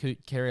he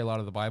could carry a lot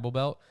of the Bible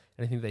Belt,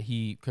 and I think that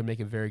he could make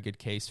a very good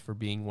case for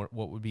being what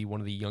would be one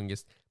of the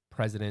youngest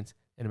presidents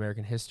in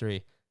American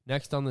history.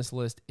 Next on this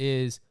list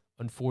is,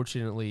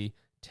 unfortunately,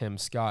 Tim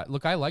Scott.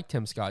 Look, I like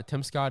Tim Scott.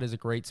 Tim Scott is a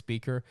great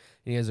speaker,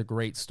 and he has a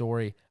great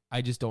story.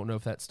 I just don't know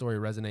if that story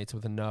resonates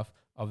with enough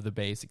of the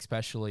base,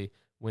 especially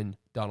when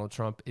Donald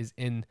Trump is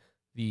in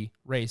the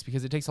race,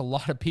 because it takes a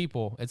lot of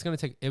people. It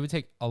would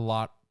take a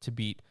lot to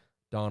beat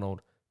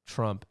Donald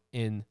Trump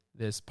in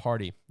this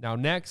party. Now,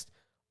 next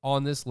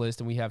on this list,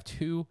 and we have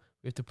to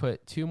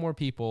put two more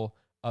people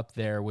up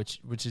there, which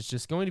is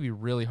just going to be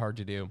really hard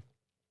to do,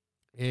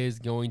 is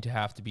going to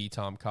have to be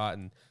Tom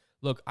Cotton.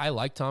 Look, I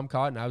like Tom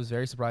Cotton. I was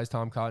very surprised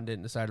Tom Cotton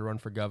didn't decide to run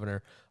for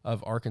governor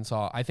of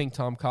Arkansas. I think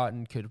Tom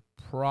Cotton could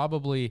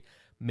probably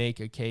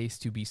make a case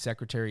to be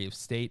Secretary of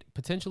State,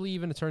 potentially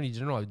even Attorney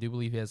General. I do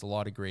believe he has a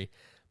law degree.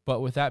 But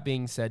with that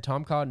being said,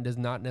 Tom Cotton does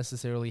not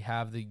necessarily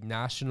have the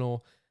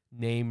national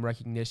name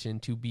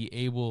recognition to be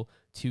able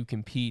to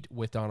compete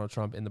with Donald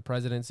Trump in the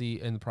presidency,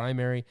 in the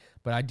primary.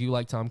 But I do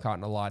like Tom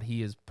Cotton a lot.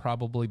 He has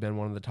probably been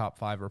one of the top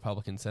 5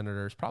 Republican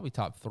senators, probably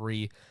top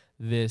 3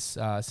 since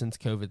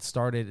COVID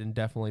started, and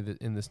definitely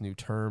in this new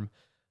term.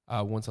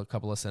 Once a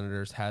couple of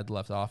senators had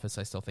left office,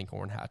 I still think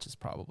Orrin Hatch is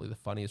probably the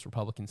funniest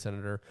Republican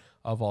senator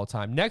of all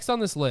time. Next on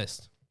this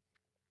list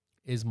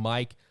is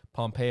Mike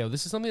Pompeo.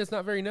 This is something that's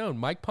not very known.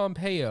 Mike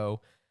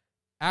Pompeo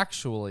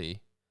actually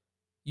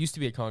used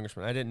to be a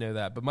congressman. I didn't know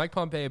that. But Mike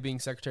Pompeo, being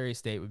Secretary of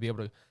State, would be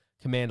able to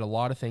command a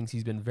lot of things.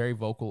 He's been very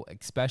vocal,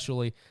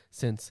 especially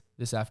since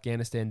this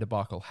Afghanistan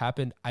debacle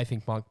happened. I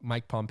think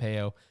Mike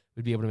Pompeo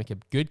would be able to make a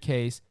good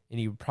case, and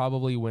he would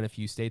probably win a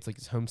few states, like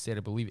his home state, I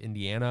believe,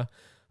 Indiana,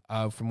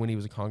 from when he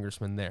was a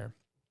congressman there.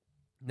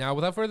 Now,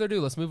 without further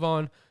ado, let's move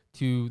on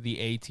to the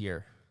A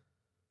tier.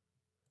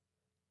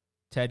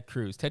 Ted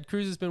Cruz. Ted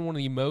Cruz has been one of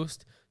the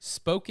most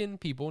spoken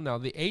people. Now,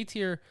 the A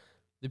tier,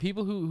 the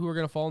people who are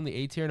going to fall in the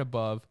A tier and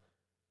above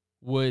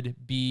would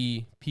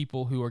be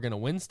people who are going to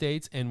win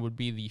states and would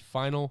be the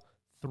final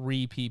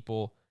 3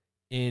 people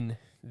in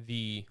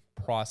the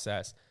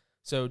process.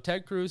 So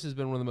Ted Cruz has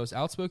been one of the most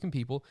outspoken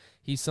people.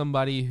 He's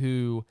somebody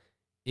who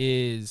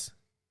a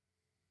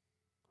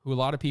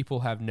lot of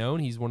people have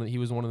known. He was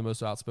one of the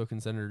most outspoken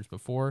senators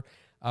before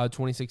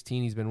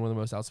 2016. He's been one of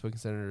the most outspoken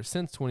senators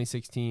since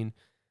 2016.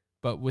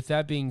 But with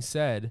that being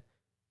said,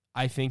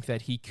 I think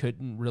that he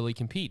couldn't really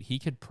compete. He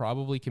could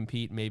probably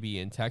compete maybe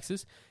in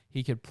Texas.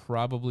 He could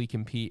probably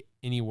compete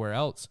anywhere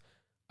else.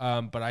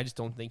 But I just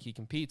don't think he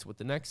competes with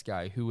the next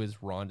guy, who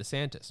is Ron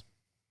DeSantis.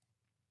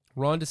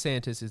 Ron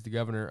DeSantis is the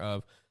governor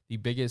of the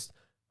biggest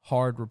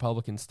hard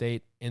Republican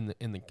state in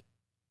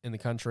the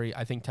country.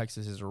 I think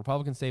Texas is a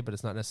Republican state, but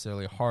it's not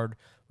necessarily a hard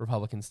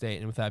Republican state.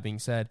 And with that being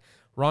said,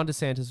 Ron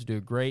DeSantis would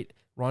do great.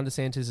 Ron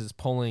DeSantis is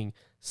polling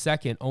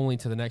second only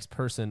to the next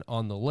person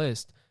on the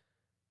list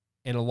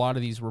in a lot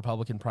of these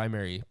Republican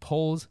primary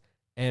polls.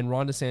 And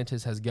Ron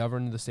DeSantis has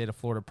governed the state of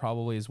Florida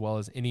probably as well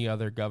as any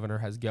other governor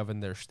has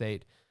governed their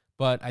state.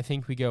 But I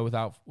think we go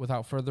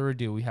without further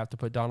ado, we have to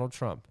put Donald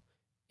Trump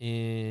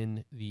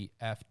in the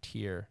F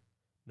tier.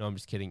 No, I'm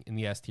just kidding. In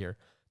the S tier.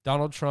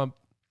 Donald Trump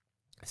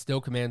still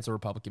commands the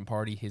Republican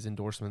Party. His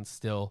endorsements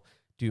still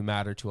do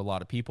matter to a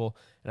lot of people.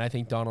 And I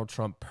think Donald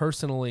Trump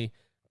personally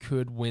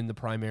could win the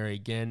primary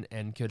again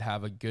and could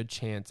have a good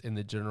chance in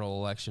the general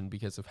election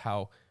because of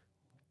how,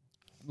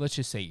 let's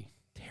just say,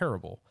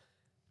 terrible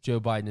Joe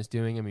Biden is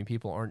doing. I mean,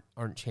 people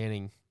aren't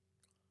chanting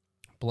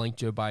blank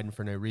Joe Biden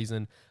for no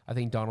reason. I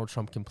think Donald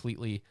Trump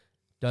completely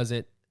does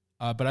it.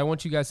 But I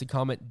want you guys to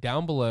comment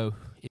down below.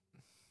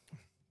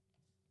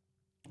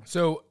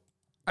 So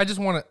I just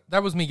want to,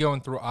 that was me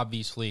going through,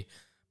 obviously,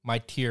 my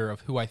tier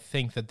of who I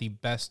think that the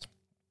best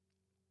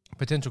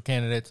potential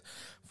candidates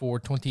for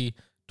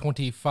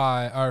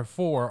 2025 or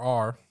for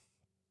are.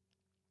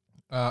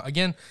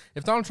 Again,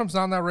 if Donald Trump's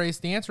not in that race,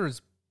 the answer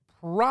is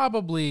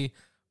probably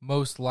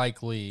most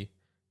likely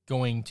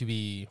going to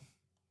be,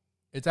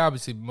 it's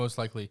obviously most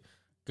likely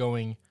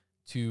going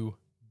to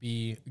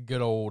be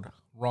good old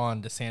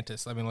Ron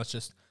DeSantis. I mean,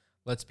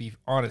 let's be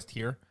honest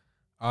here.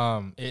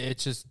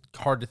 It's just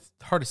hard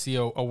to see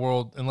a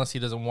world, unless he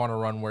doesn't want to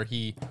run, where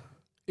he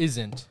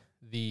isn't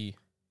the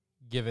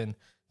given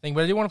thing.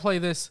 But I do want to play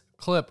this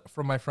clip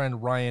from my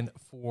friend Ryan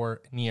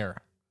Fournier.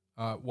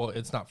 Well,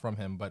 it's not from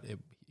him, but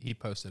he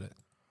posted it.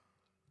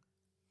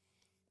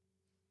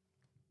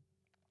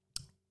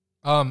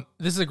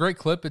 This is a great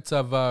clip. It's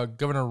of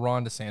Governor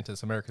Ron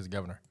DeSantis, America's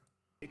governor.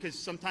 Because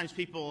sometimes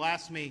people will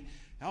ask me,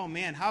 oh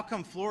man, how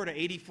come Florida,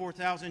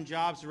 84,000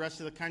 jobs, the rest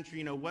of the country,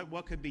 you know,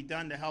 what could be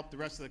done to help the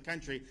rest of the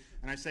country?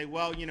 And I say,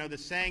 well, you know, the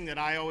saying that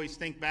I always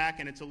think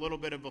back, and it's a little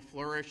bit of a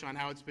flourish on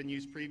how it's been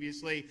used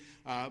previously,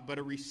 but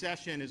a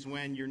recession is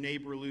when your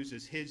neighbor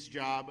loses his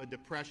job. A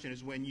depression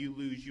is when you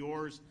lose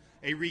yours.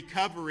 A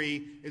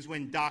recovery is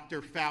when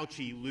Dr.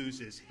 Fauci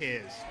loses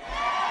his.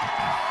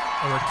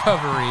 A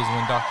recovery is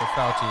when Dr.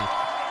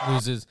 Fauci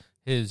loses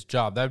his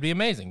job. That would be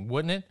amazing,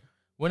 wouldn't it?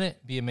 Wouldn't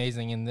it be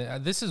amazing?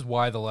 And this is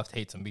why the left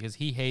hates him, because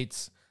he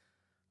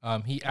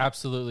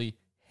absolutely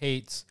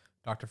hates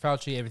Dr.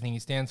 Fauci, everything he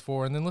stands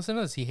for. And then listen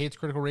to this, he hates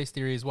critical race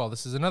theory as well.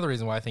 This is another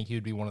reason why I think he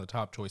would be one of the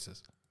top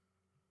choices.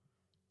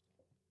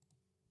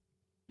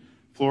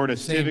 Florida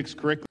civics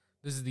curriculum.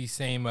 This is the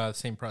same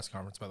press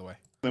conference, by the way.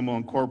 Will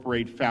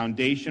incorporate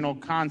foundational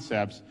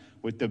concepts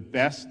with the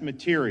best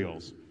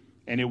materials,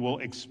 and it will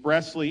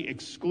expressly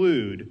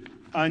exclude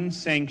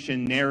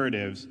unsanctioned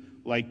narratives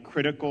like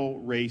critical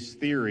race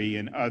theory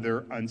and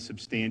other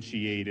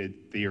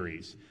unsubstantiated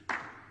theories.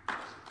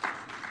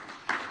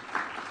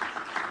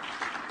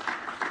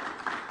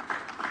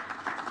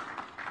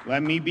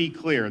 Let me be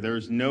clear,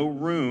 there's no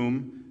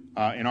room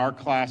in our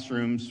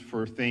classrooms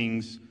for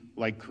things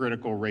like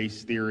critical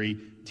race theory.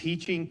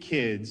 Teaching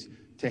kids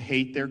to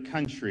hate their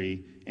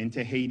country and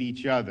to hate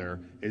each other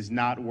is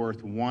not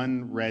worth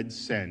 1 red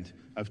cent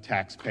of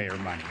taxpayer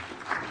money.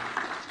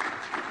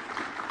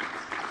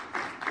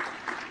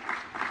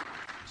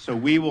 So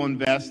we will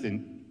invest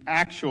in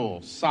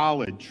actual,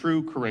 solid,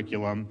 true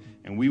curriculum,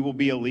 and we will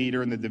be a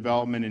leader in the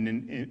development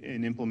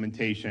and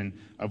implementation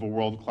of a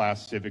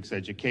world-class civics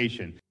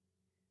education.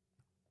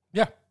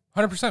 Yeah,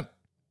 100%.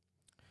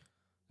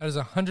 That is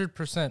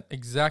 100%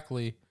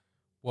 exactly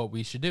what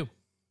we should do.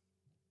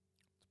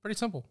 It's pretty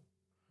simple.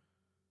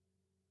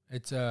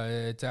 It's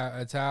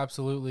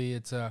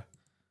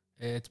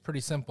pretty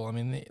simple. I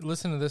mean,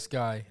 listen to this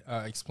guy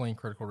explain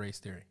critical race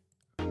theory.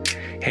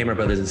 Hey, my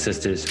brothers and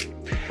sisters.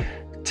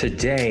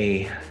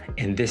 Today,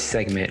 in this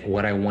segment,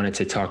 what I wanted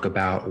to talk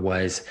about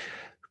was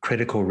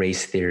critical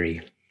race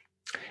theory.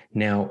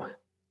 Now,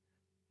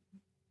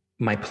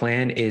 my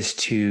plan is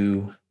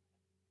to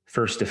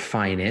first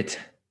define it,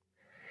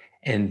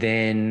 and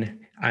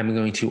then I'm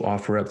going to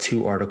offer up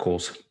 2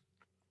 articles,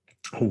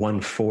 one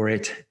for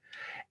it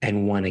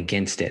and one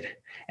against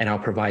it. And I'll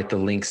provide the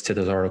links to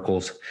those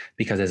articles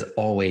because, as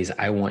always,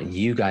 I want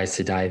you guys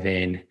to dive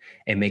in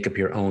and make up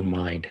your own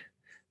mind.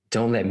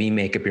 Don't let me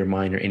make up your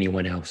mind or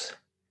anyone else.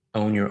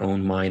 Own your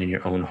own mind and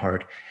your own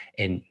heart,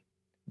 and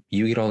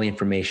you get all the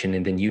information,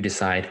 and then you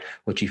decide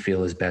what you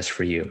feel is best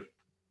for you.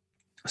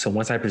 So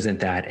once I present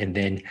that, and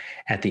then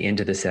at the end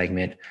of the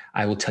segment,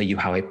 I will tell you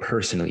how I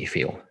personally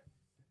feel.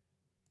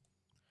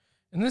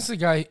 And this is a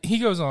guy, he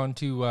goes on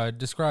to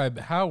describe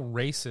how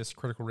racist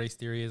critical race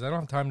theory is. I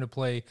don't have time to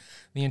play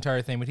the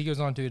entire thing, but he goes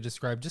on to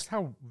describe just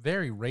how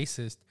very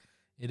racist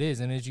it is.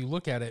 And as you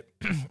look at it,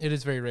 it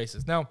is very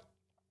racist. Now,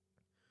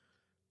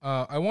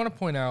 I want to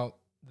point out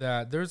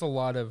that there's a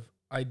lot of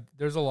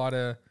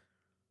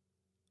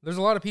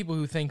people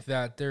who think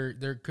that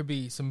there could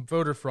be some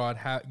voter fraud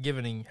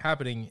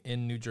happening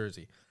in New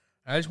Jersey.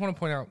 I just want to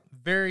point out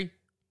very,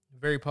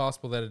 very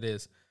possible that it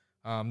is.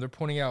 They're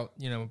pointing out,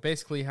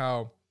 basically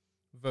how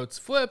votes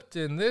flipped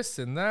and this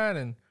and that,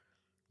 and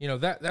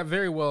that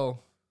very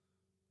well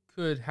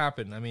could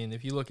happen. I mean,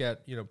 if you look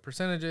at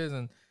percentages,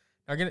 and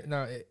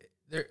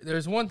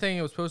there's one thing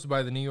that was posted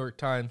by the New York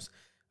Times.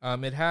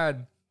 It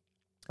had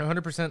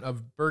 100%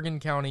 of Bergen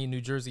County, New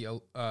Jersey,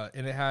 and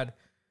it had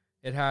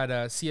It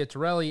had Sia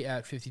Torelli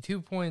at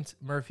 52 points,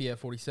 Murphy at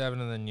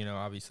 47, and then,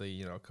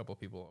 obviously, a couple of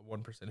people,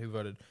 1% who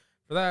voted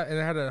for that, and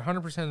it had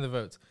 100% of the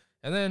votes.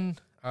 And then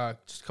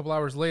just a couple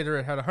hours later,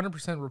 it had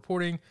 100%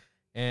 reporting,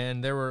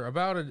 and there were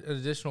about an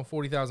additional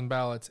 40,000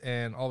 ballots,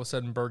 and all of a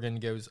sudden Bergen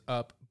goes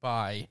up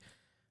by,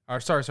 all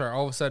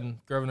of a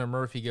sudden Governor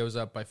Murphy goes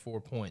up by 4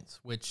 points,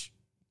 which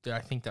I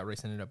think that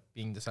race ended up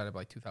being decided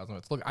by 2,000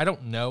 votes. Look, I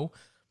don't know,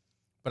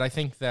 but I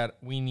think that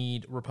we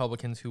need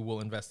Republicans who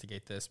will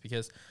investigate this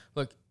because,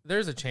 look,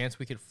 there's a chance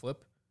we could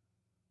flip.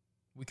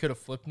 We could have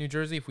flipped New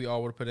Jersey if we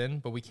all would have put in,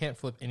 but we can't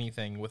flip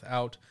anything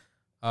without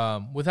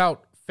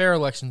fair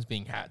elections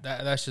being had.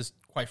 That's just,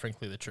 quite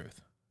frankly, the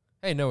truth.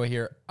 Hey, Noah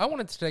here. I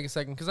wanted to take a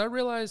second because I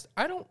realized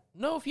I don't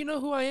know if you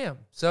know who I am.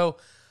 So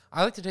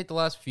I like to take the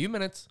last few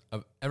minutes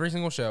of every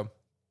single show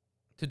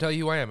to tell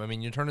you who I am. I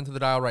mean, you're turning to the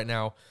dial right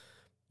now.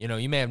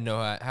 You may have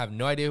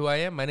no idea who I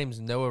am. My name is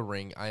Noah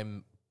Ring.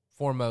 I'm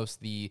foremost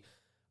the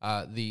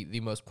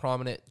most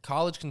prominent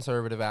college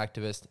conservative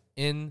activist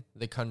in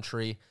the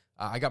country.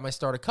 I got my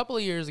start a couple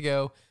of years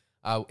ago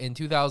in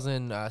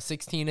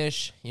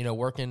 2016-ish,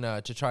 working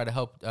to try to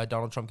help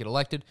Donald Trump get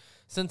elected.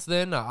 Since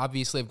then,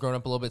 obviously, I've grown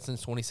up a little bit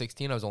since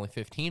 2016. I was only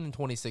 15 in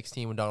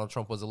 2016 when Donald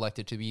Trump was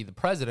elected to be the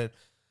president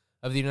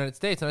of the United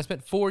States. And I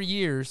spent 4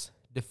 years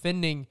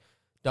defending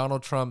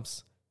Donald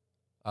Trump's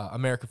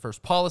America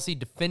First policy,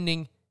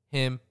 defending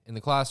him in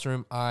the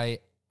classroom. I've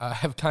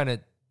kind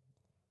of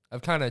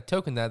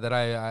tokened that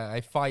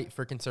I fight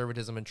for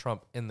conservatism and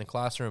Trump in the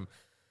classroom.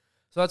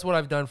 So that's what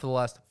I've done for the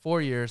last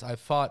 4 years. I've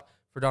fought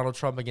for Donald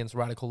Trump against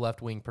radical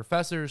left-wing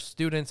professors,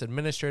 students,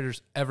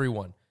 administrators,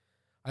 everyone.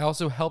 I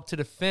also helped to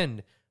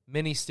defend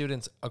many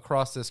students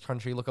across this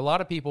country. Look, a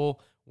lot of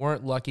people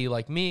weren't lucky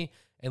like me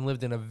and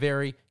lived in a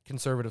very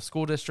conservative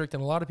school district,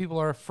 and a lot of people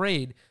are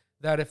afraid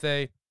that if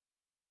they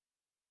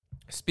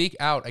speak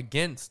out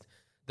against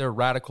their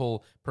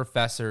radical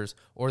professors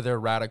or their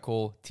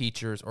radical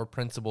teachers or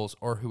principals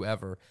or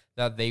whoever,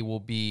 that they will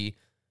be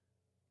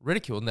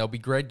ridiculed and they'll be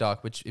grade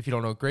docked, which if you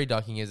don't know what grade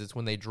docking is, it's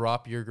when they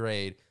drop your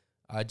grade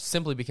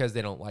simply because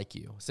they don't like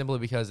you. Simply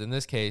because in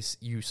this case,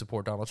 you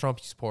support Donald Trump,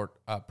 you support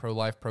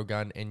pro-life,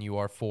 pro-gun, and you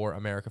are for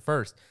America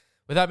First.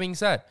 With that being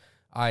said,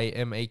 I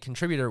am a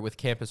contributor with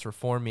Campus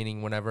Reform,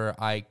 meaning whenever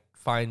I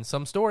find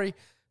some story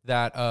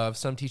that of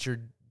some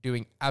teacher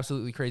doing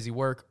absolutely crazy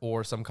work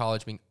or some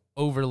college being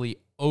overly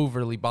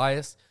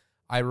biased,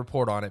 I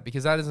report on it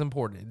because that is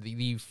important.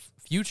 The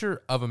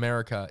future of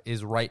America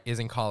is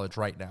in college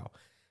right now.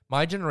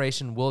 My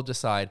generation will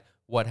decide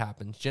what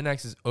happens. Gen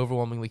X is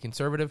overwhelmingly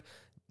conservative.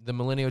 The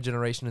millennial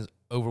generation is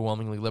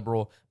overwhelmingly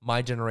liberal.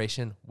 My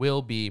generation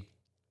will be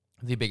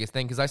the biggest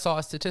thing because I saw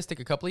a statistic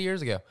a couple of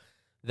years ago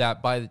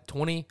that by the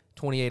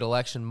 2028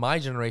 election, my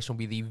generation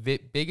will be the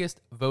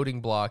biggest voting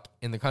bloc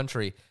in the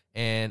country.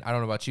 And I don't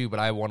know about you, but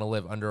I want to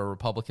live under a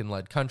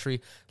Republican-led country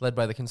led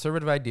by the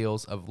conservative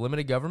ideals of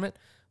limited government,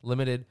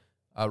 limited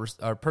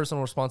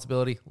personal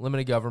responsibility,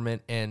 limited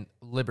government, and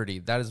liberty.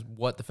 That is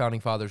what the Founding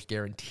Fathers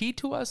guaranteed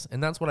to us,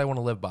 and that's what I want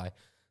to live by.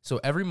 So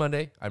every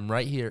Monday, I'm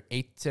right here,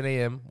 8 to 10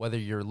 a.m., whether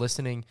you're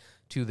listening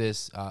to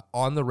this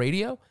on the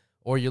radio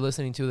or you're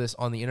listening to this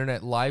on the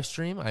internet live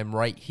stream, I'm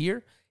right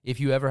here. If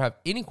you ever have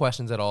any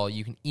questions at all,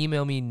 you can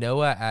email me,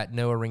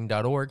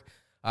 noah@noahring.org.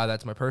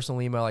 That's my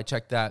personal email. I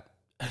check that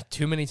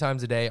too many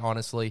times a day,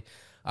 honestly.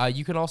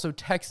 You can also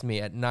text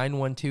me at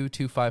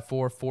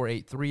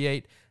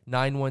 912-254-4838,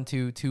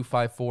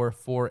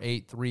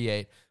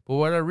 912-254-4838. But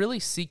what I really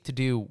seek to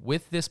do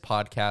with this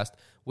podcast,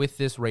 with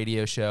this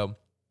radio show,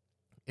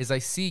 is I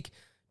seek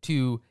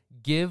to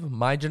give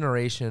my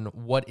generation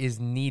what is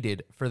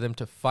needed for them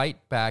to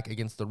fight back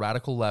against the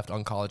radical left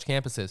on college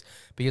campuses,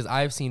 because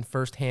I've seen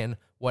firsthand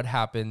what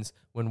happens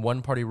when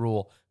one-party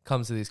rule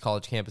comes to these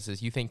college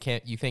campuses. You think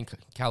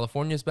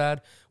California's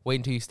bad? Wait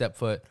until you step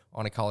foot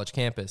on a college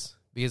campus,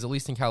 because at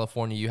least in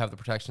California, you have the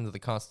protections of the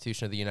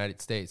Constitution of the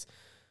United States.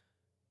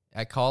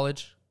 At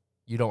college,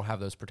 you don't have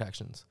those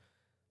protections.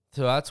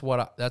 So that's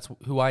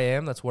who I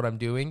am, that's what I'm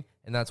doing,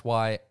 and that's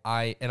why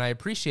I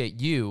appreciate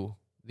you,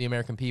 the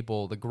American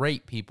people, the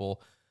great people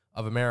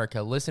of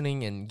America,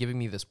 listening and giving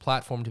me this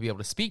platform to be able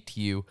to speak to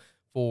you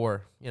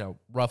for,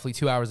 roughly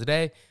 2 hours a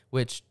day,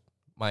 which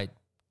my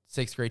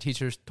 6th grade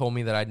teachers told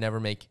me that I'd never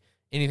make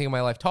anything in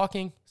my life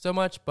talking so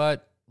much,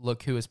 but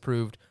look who has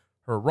proved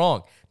her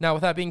wrong. Now,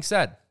 with that being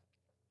said,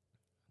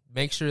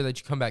 make sure that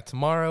you come back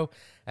tomorrow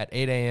at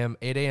 8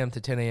 a.m.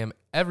 to 10 a.m.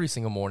 every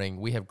single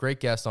morning. We have great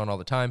guests on all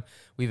the time.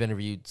 We've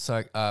interviewed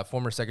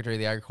former Secretary of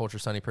the Agriculture,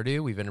 Sonny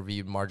Perdue. We've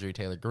interviewed Marjorie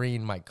Taylor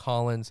Greene, Mike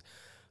Collins,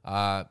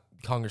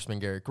 Congressman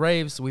Garrett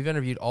Graves. We've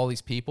interviewed all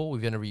these people.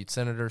 We've interviewed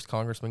senators,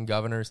 congressmen,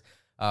 governors,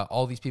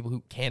 all these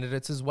people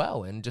candidates as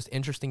well, and just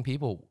interesting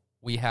people.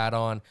 We had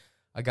on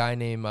a guy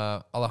named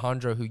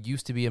Alejandro, who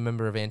used to be a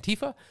member of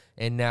Antifa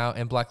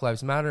and Black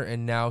Lives Matter,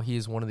 and now he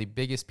is one of the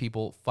biggest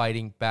people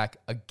fighting back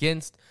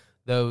against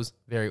those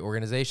very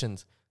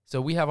organizations.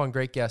 So we have on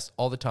great guests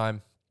all the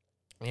time,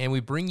 and we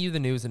bring you the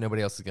news that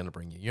nobody else is going to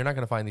bring you. You're not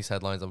going to find these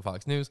headlines on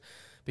Fox News,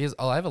 because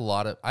I have a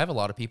lot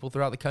of people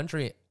throughout the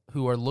country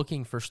who are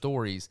looking for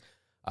stories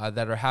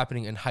that are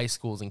happening in high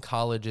schools and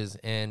colleges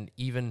and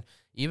even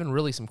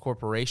really some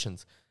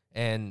corporations.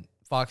 And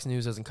Fox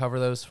News doesn't cover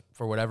those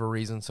for whatever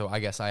reason, so I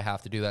guess I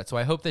have to do that. So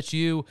I hope that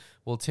you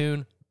will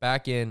tune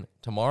back in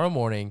tomorrow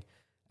morning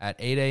at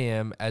 8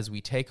 a.m. as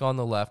we take on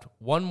the left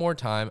one more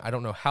time. I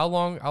don't know how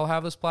long I'll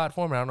have this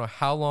platform. I don't know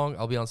how long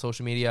I'll be on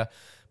social media,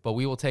 but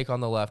we will take on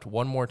the left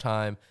one more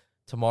time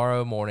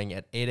tomorrow morning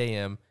at 8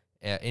 a.m.,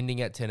 ending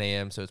at 10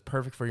 a.m., so it's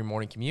perfect for your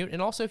morning commute.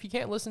 And also, if you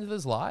can't listen to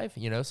this live,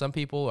 some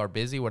people are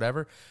busy,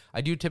 whatever,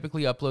 I do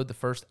typically upload the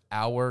first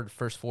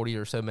 40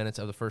 or so minutes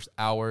of the first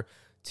hour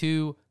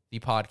to the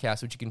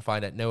podcast, which you can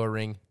find at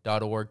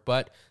noahring.org.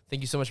 But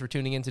thank you so much for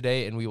tuning in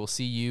today, and we will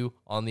see you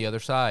on the other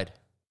side.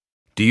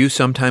 Do you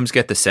sometimes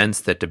get the sense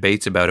that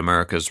debates about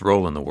America's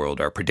role in the world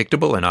are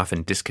predictable and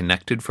often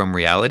disconnected from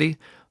reality?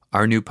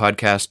 Our new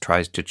podcast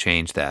tries to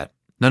change that.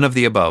 None of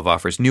the Above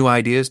offers new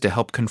ideas to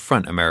help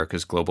confront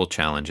America's global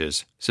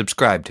challenges.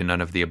 Subscribe to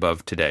None of the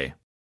Above today.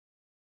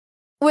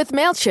 With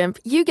MailChimp,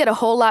 you get a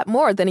whole lot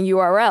more than a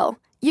URL.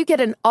 You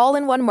get an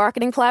all-in-one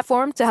marketing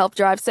platform to help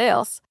drive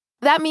sales.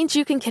 That means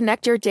you can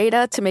connect your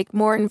data to make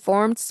more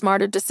informed,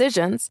 smarter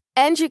decisions,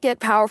 and you get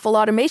powerful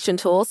automation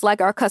tools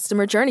like our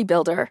Customer Journey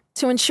Builder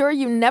to ensure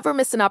you never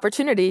miss an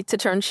opportunity to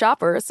turn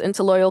shoppers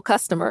into loyal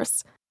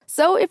customers.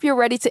 So if you're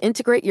ready to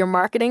integrate your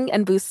marketing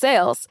and boost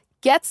sales,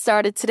 get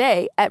started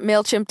today at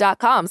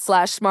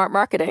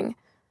MailChimp.com/smartmarketing.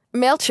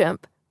 MailChimp,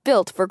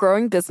 built for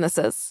growing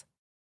businesses.